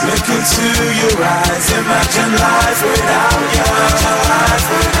doubts. Look into your eyes, imagine life without you. Imagine life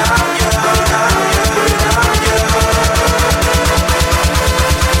without you. Without you.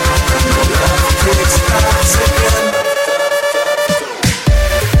 Big starts again.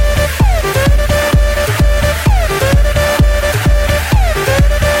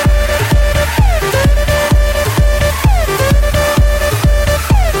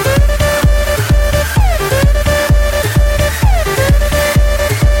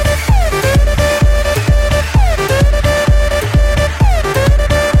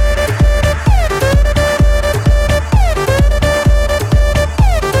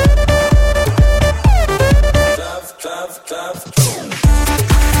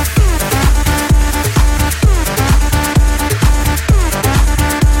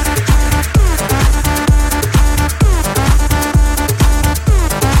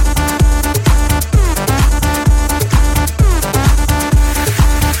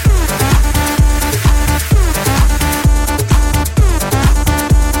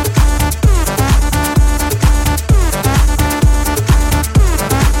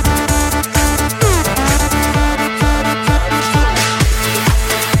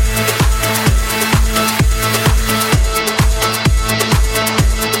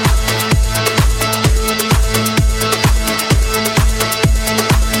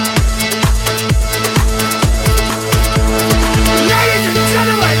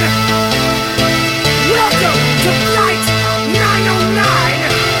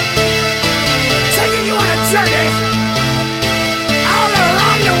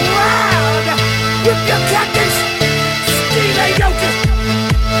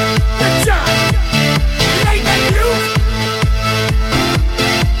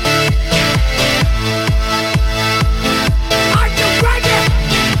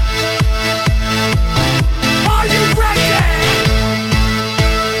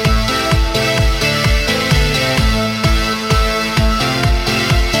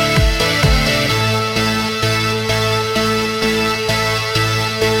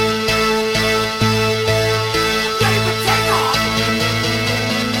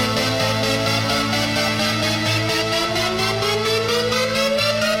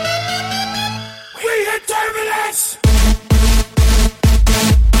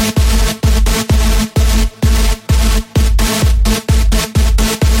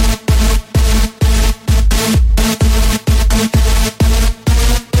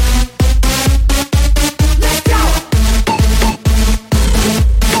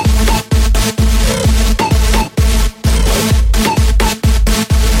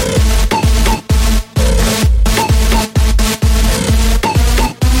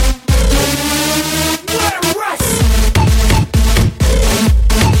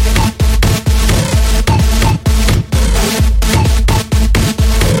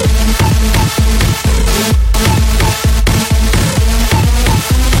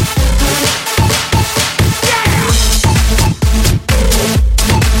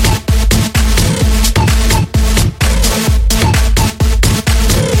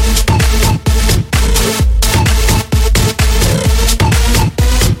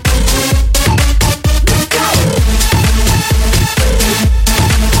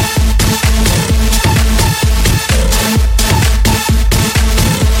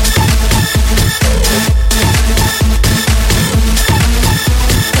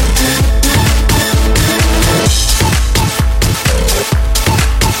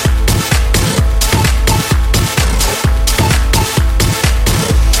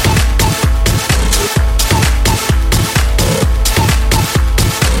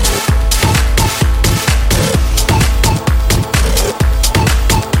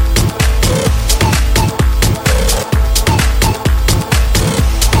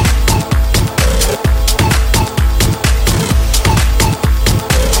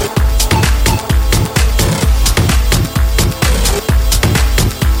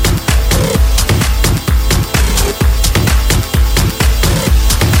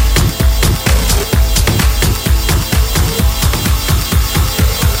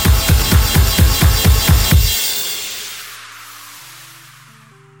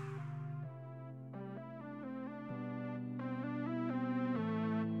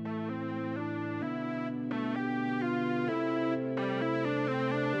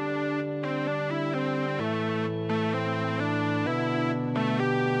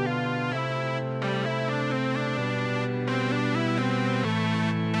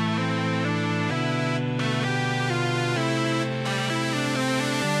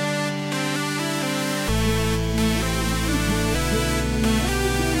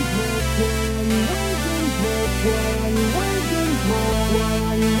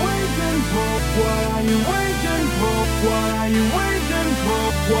 are you waiting for? What are you waiting for?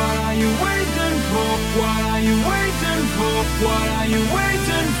 What are you waiting for? What are you waiting for? What are you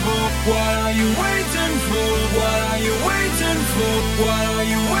waiting for? What are you waiting for? What are you waiting for? What are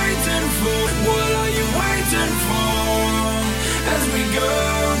you waiting for? What are you waiting for? As we go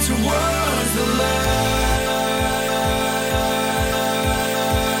towards the light.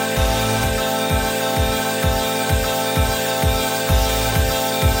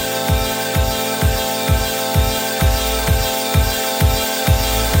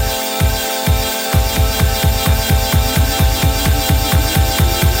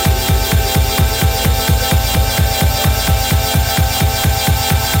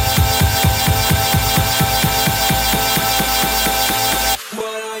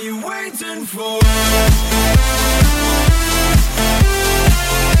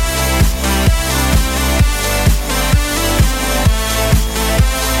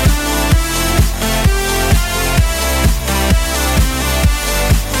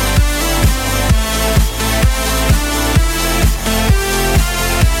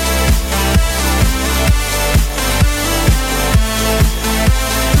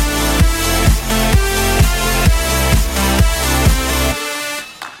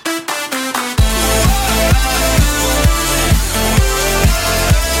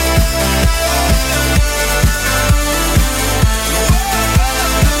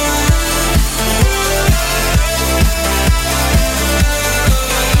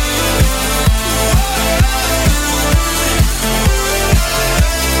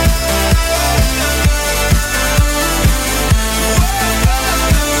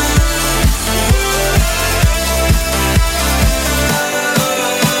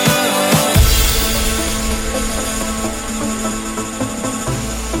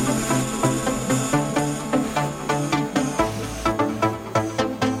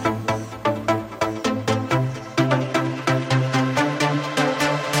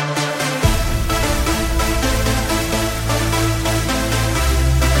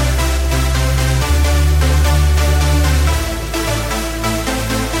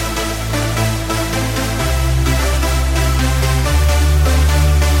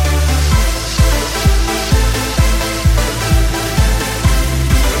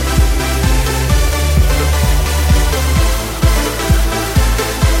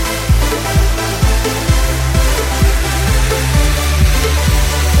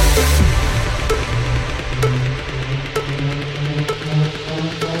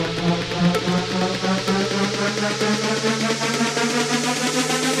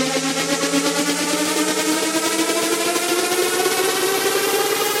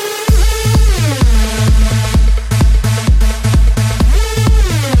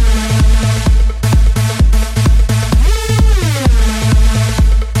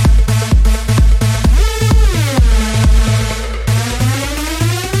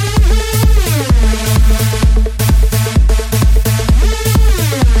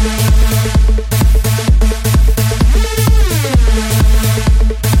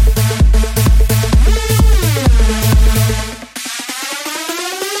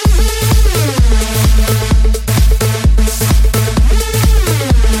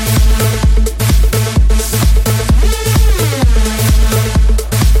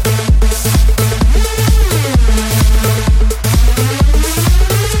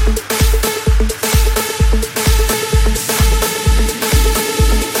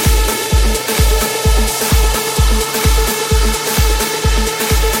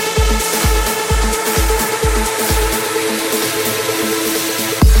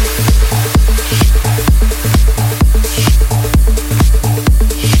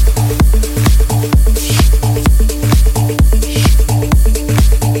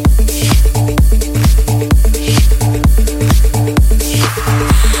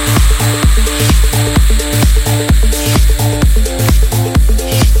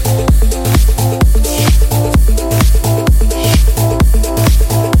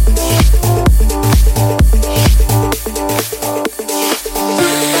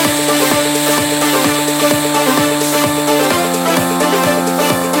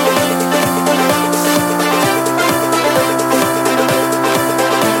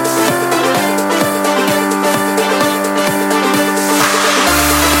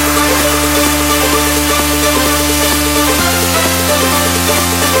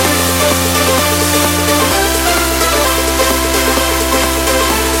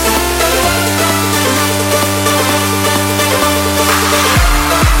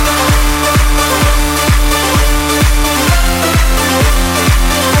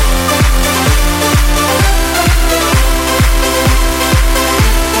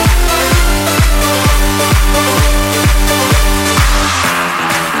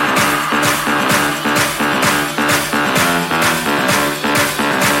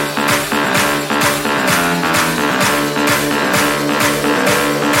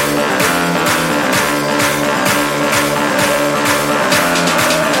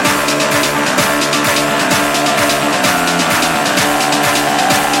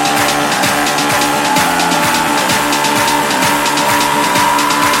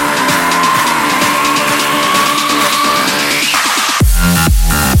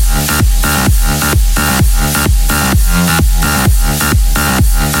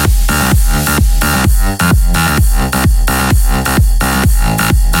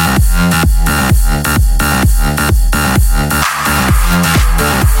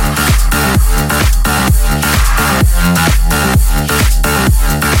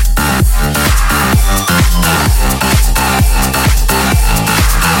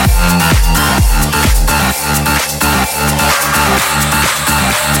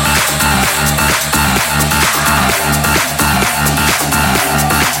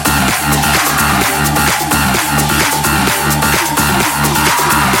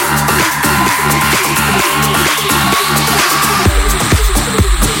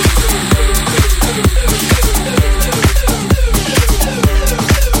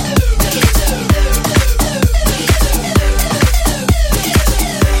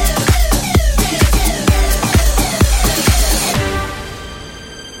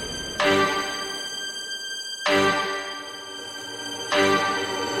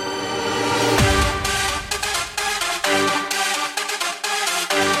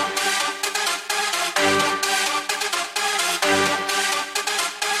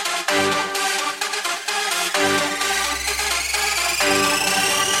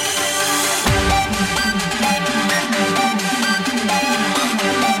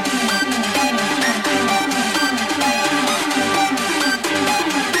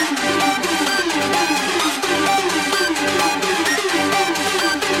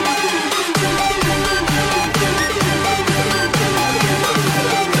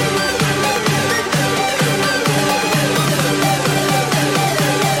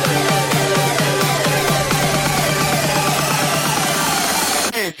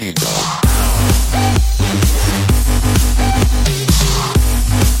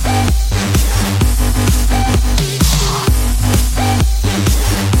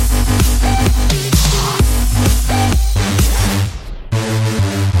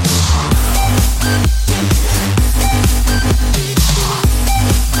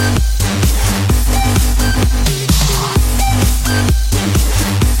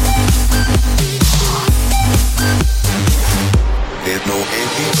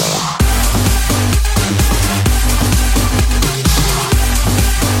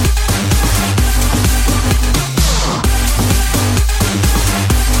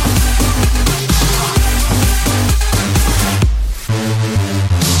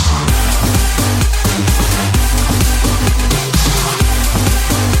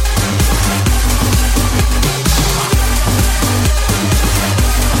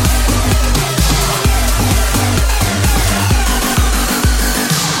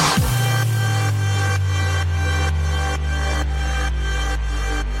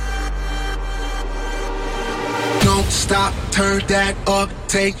 stop, turn that up,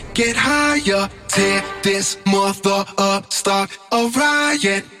 take it higher. Tear this mother up, start a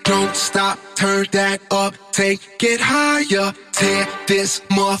riot. Don't stop, turn that up, take it higher. Tear this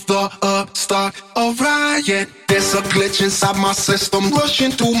mother up, start a riot. There's a glitch inside my system,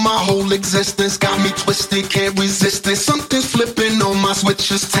 rushing through my whole existence. Got me twisted, can't resist it. Something's flipping on my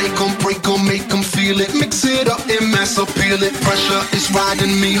switches. Take 'em, break 'em, make 'em feel it. Mix it up and mass appeal it. Pressure is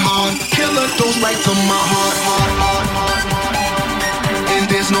riding me hard. Killer goes right to my heart, heart, heart, heart, heart. And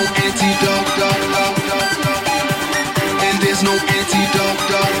there's no antidote, and there's no antidote,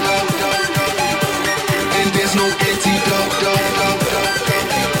 and there's no antidote,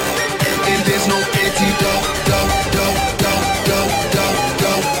 and there's no antidote.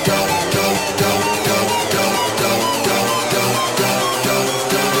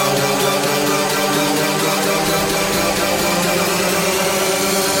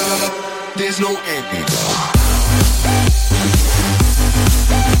 There's no antidote.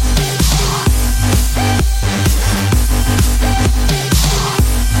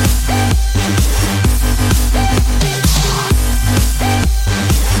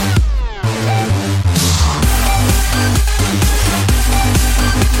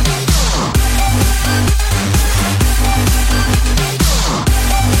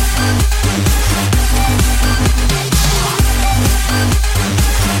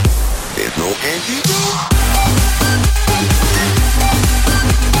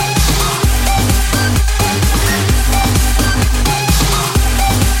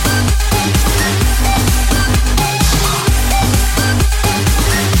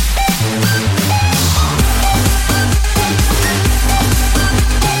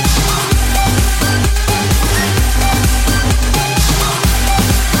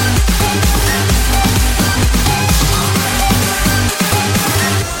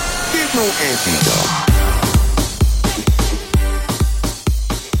 No antidote.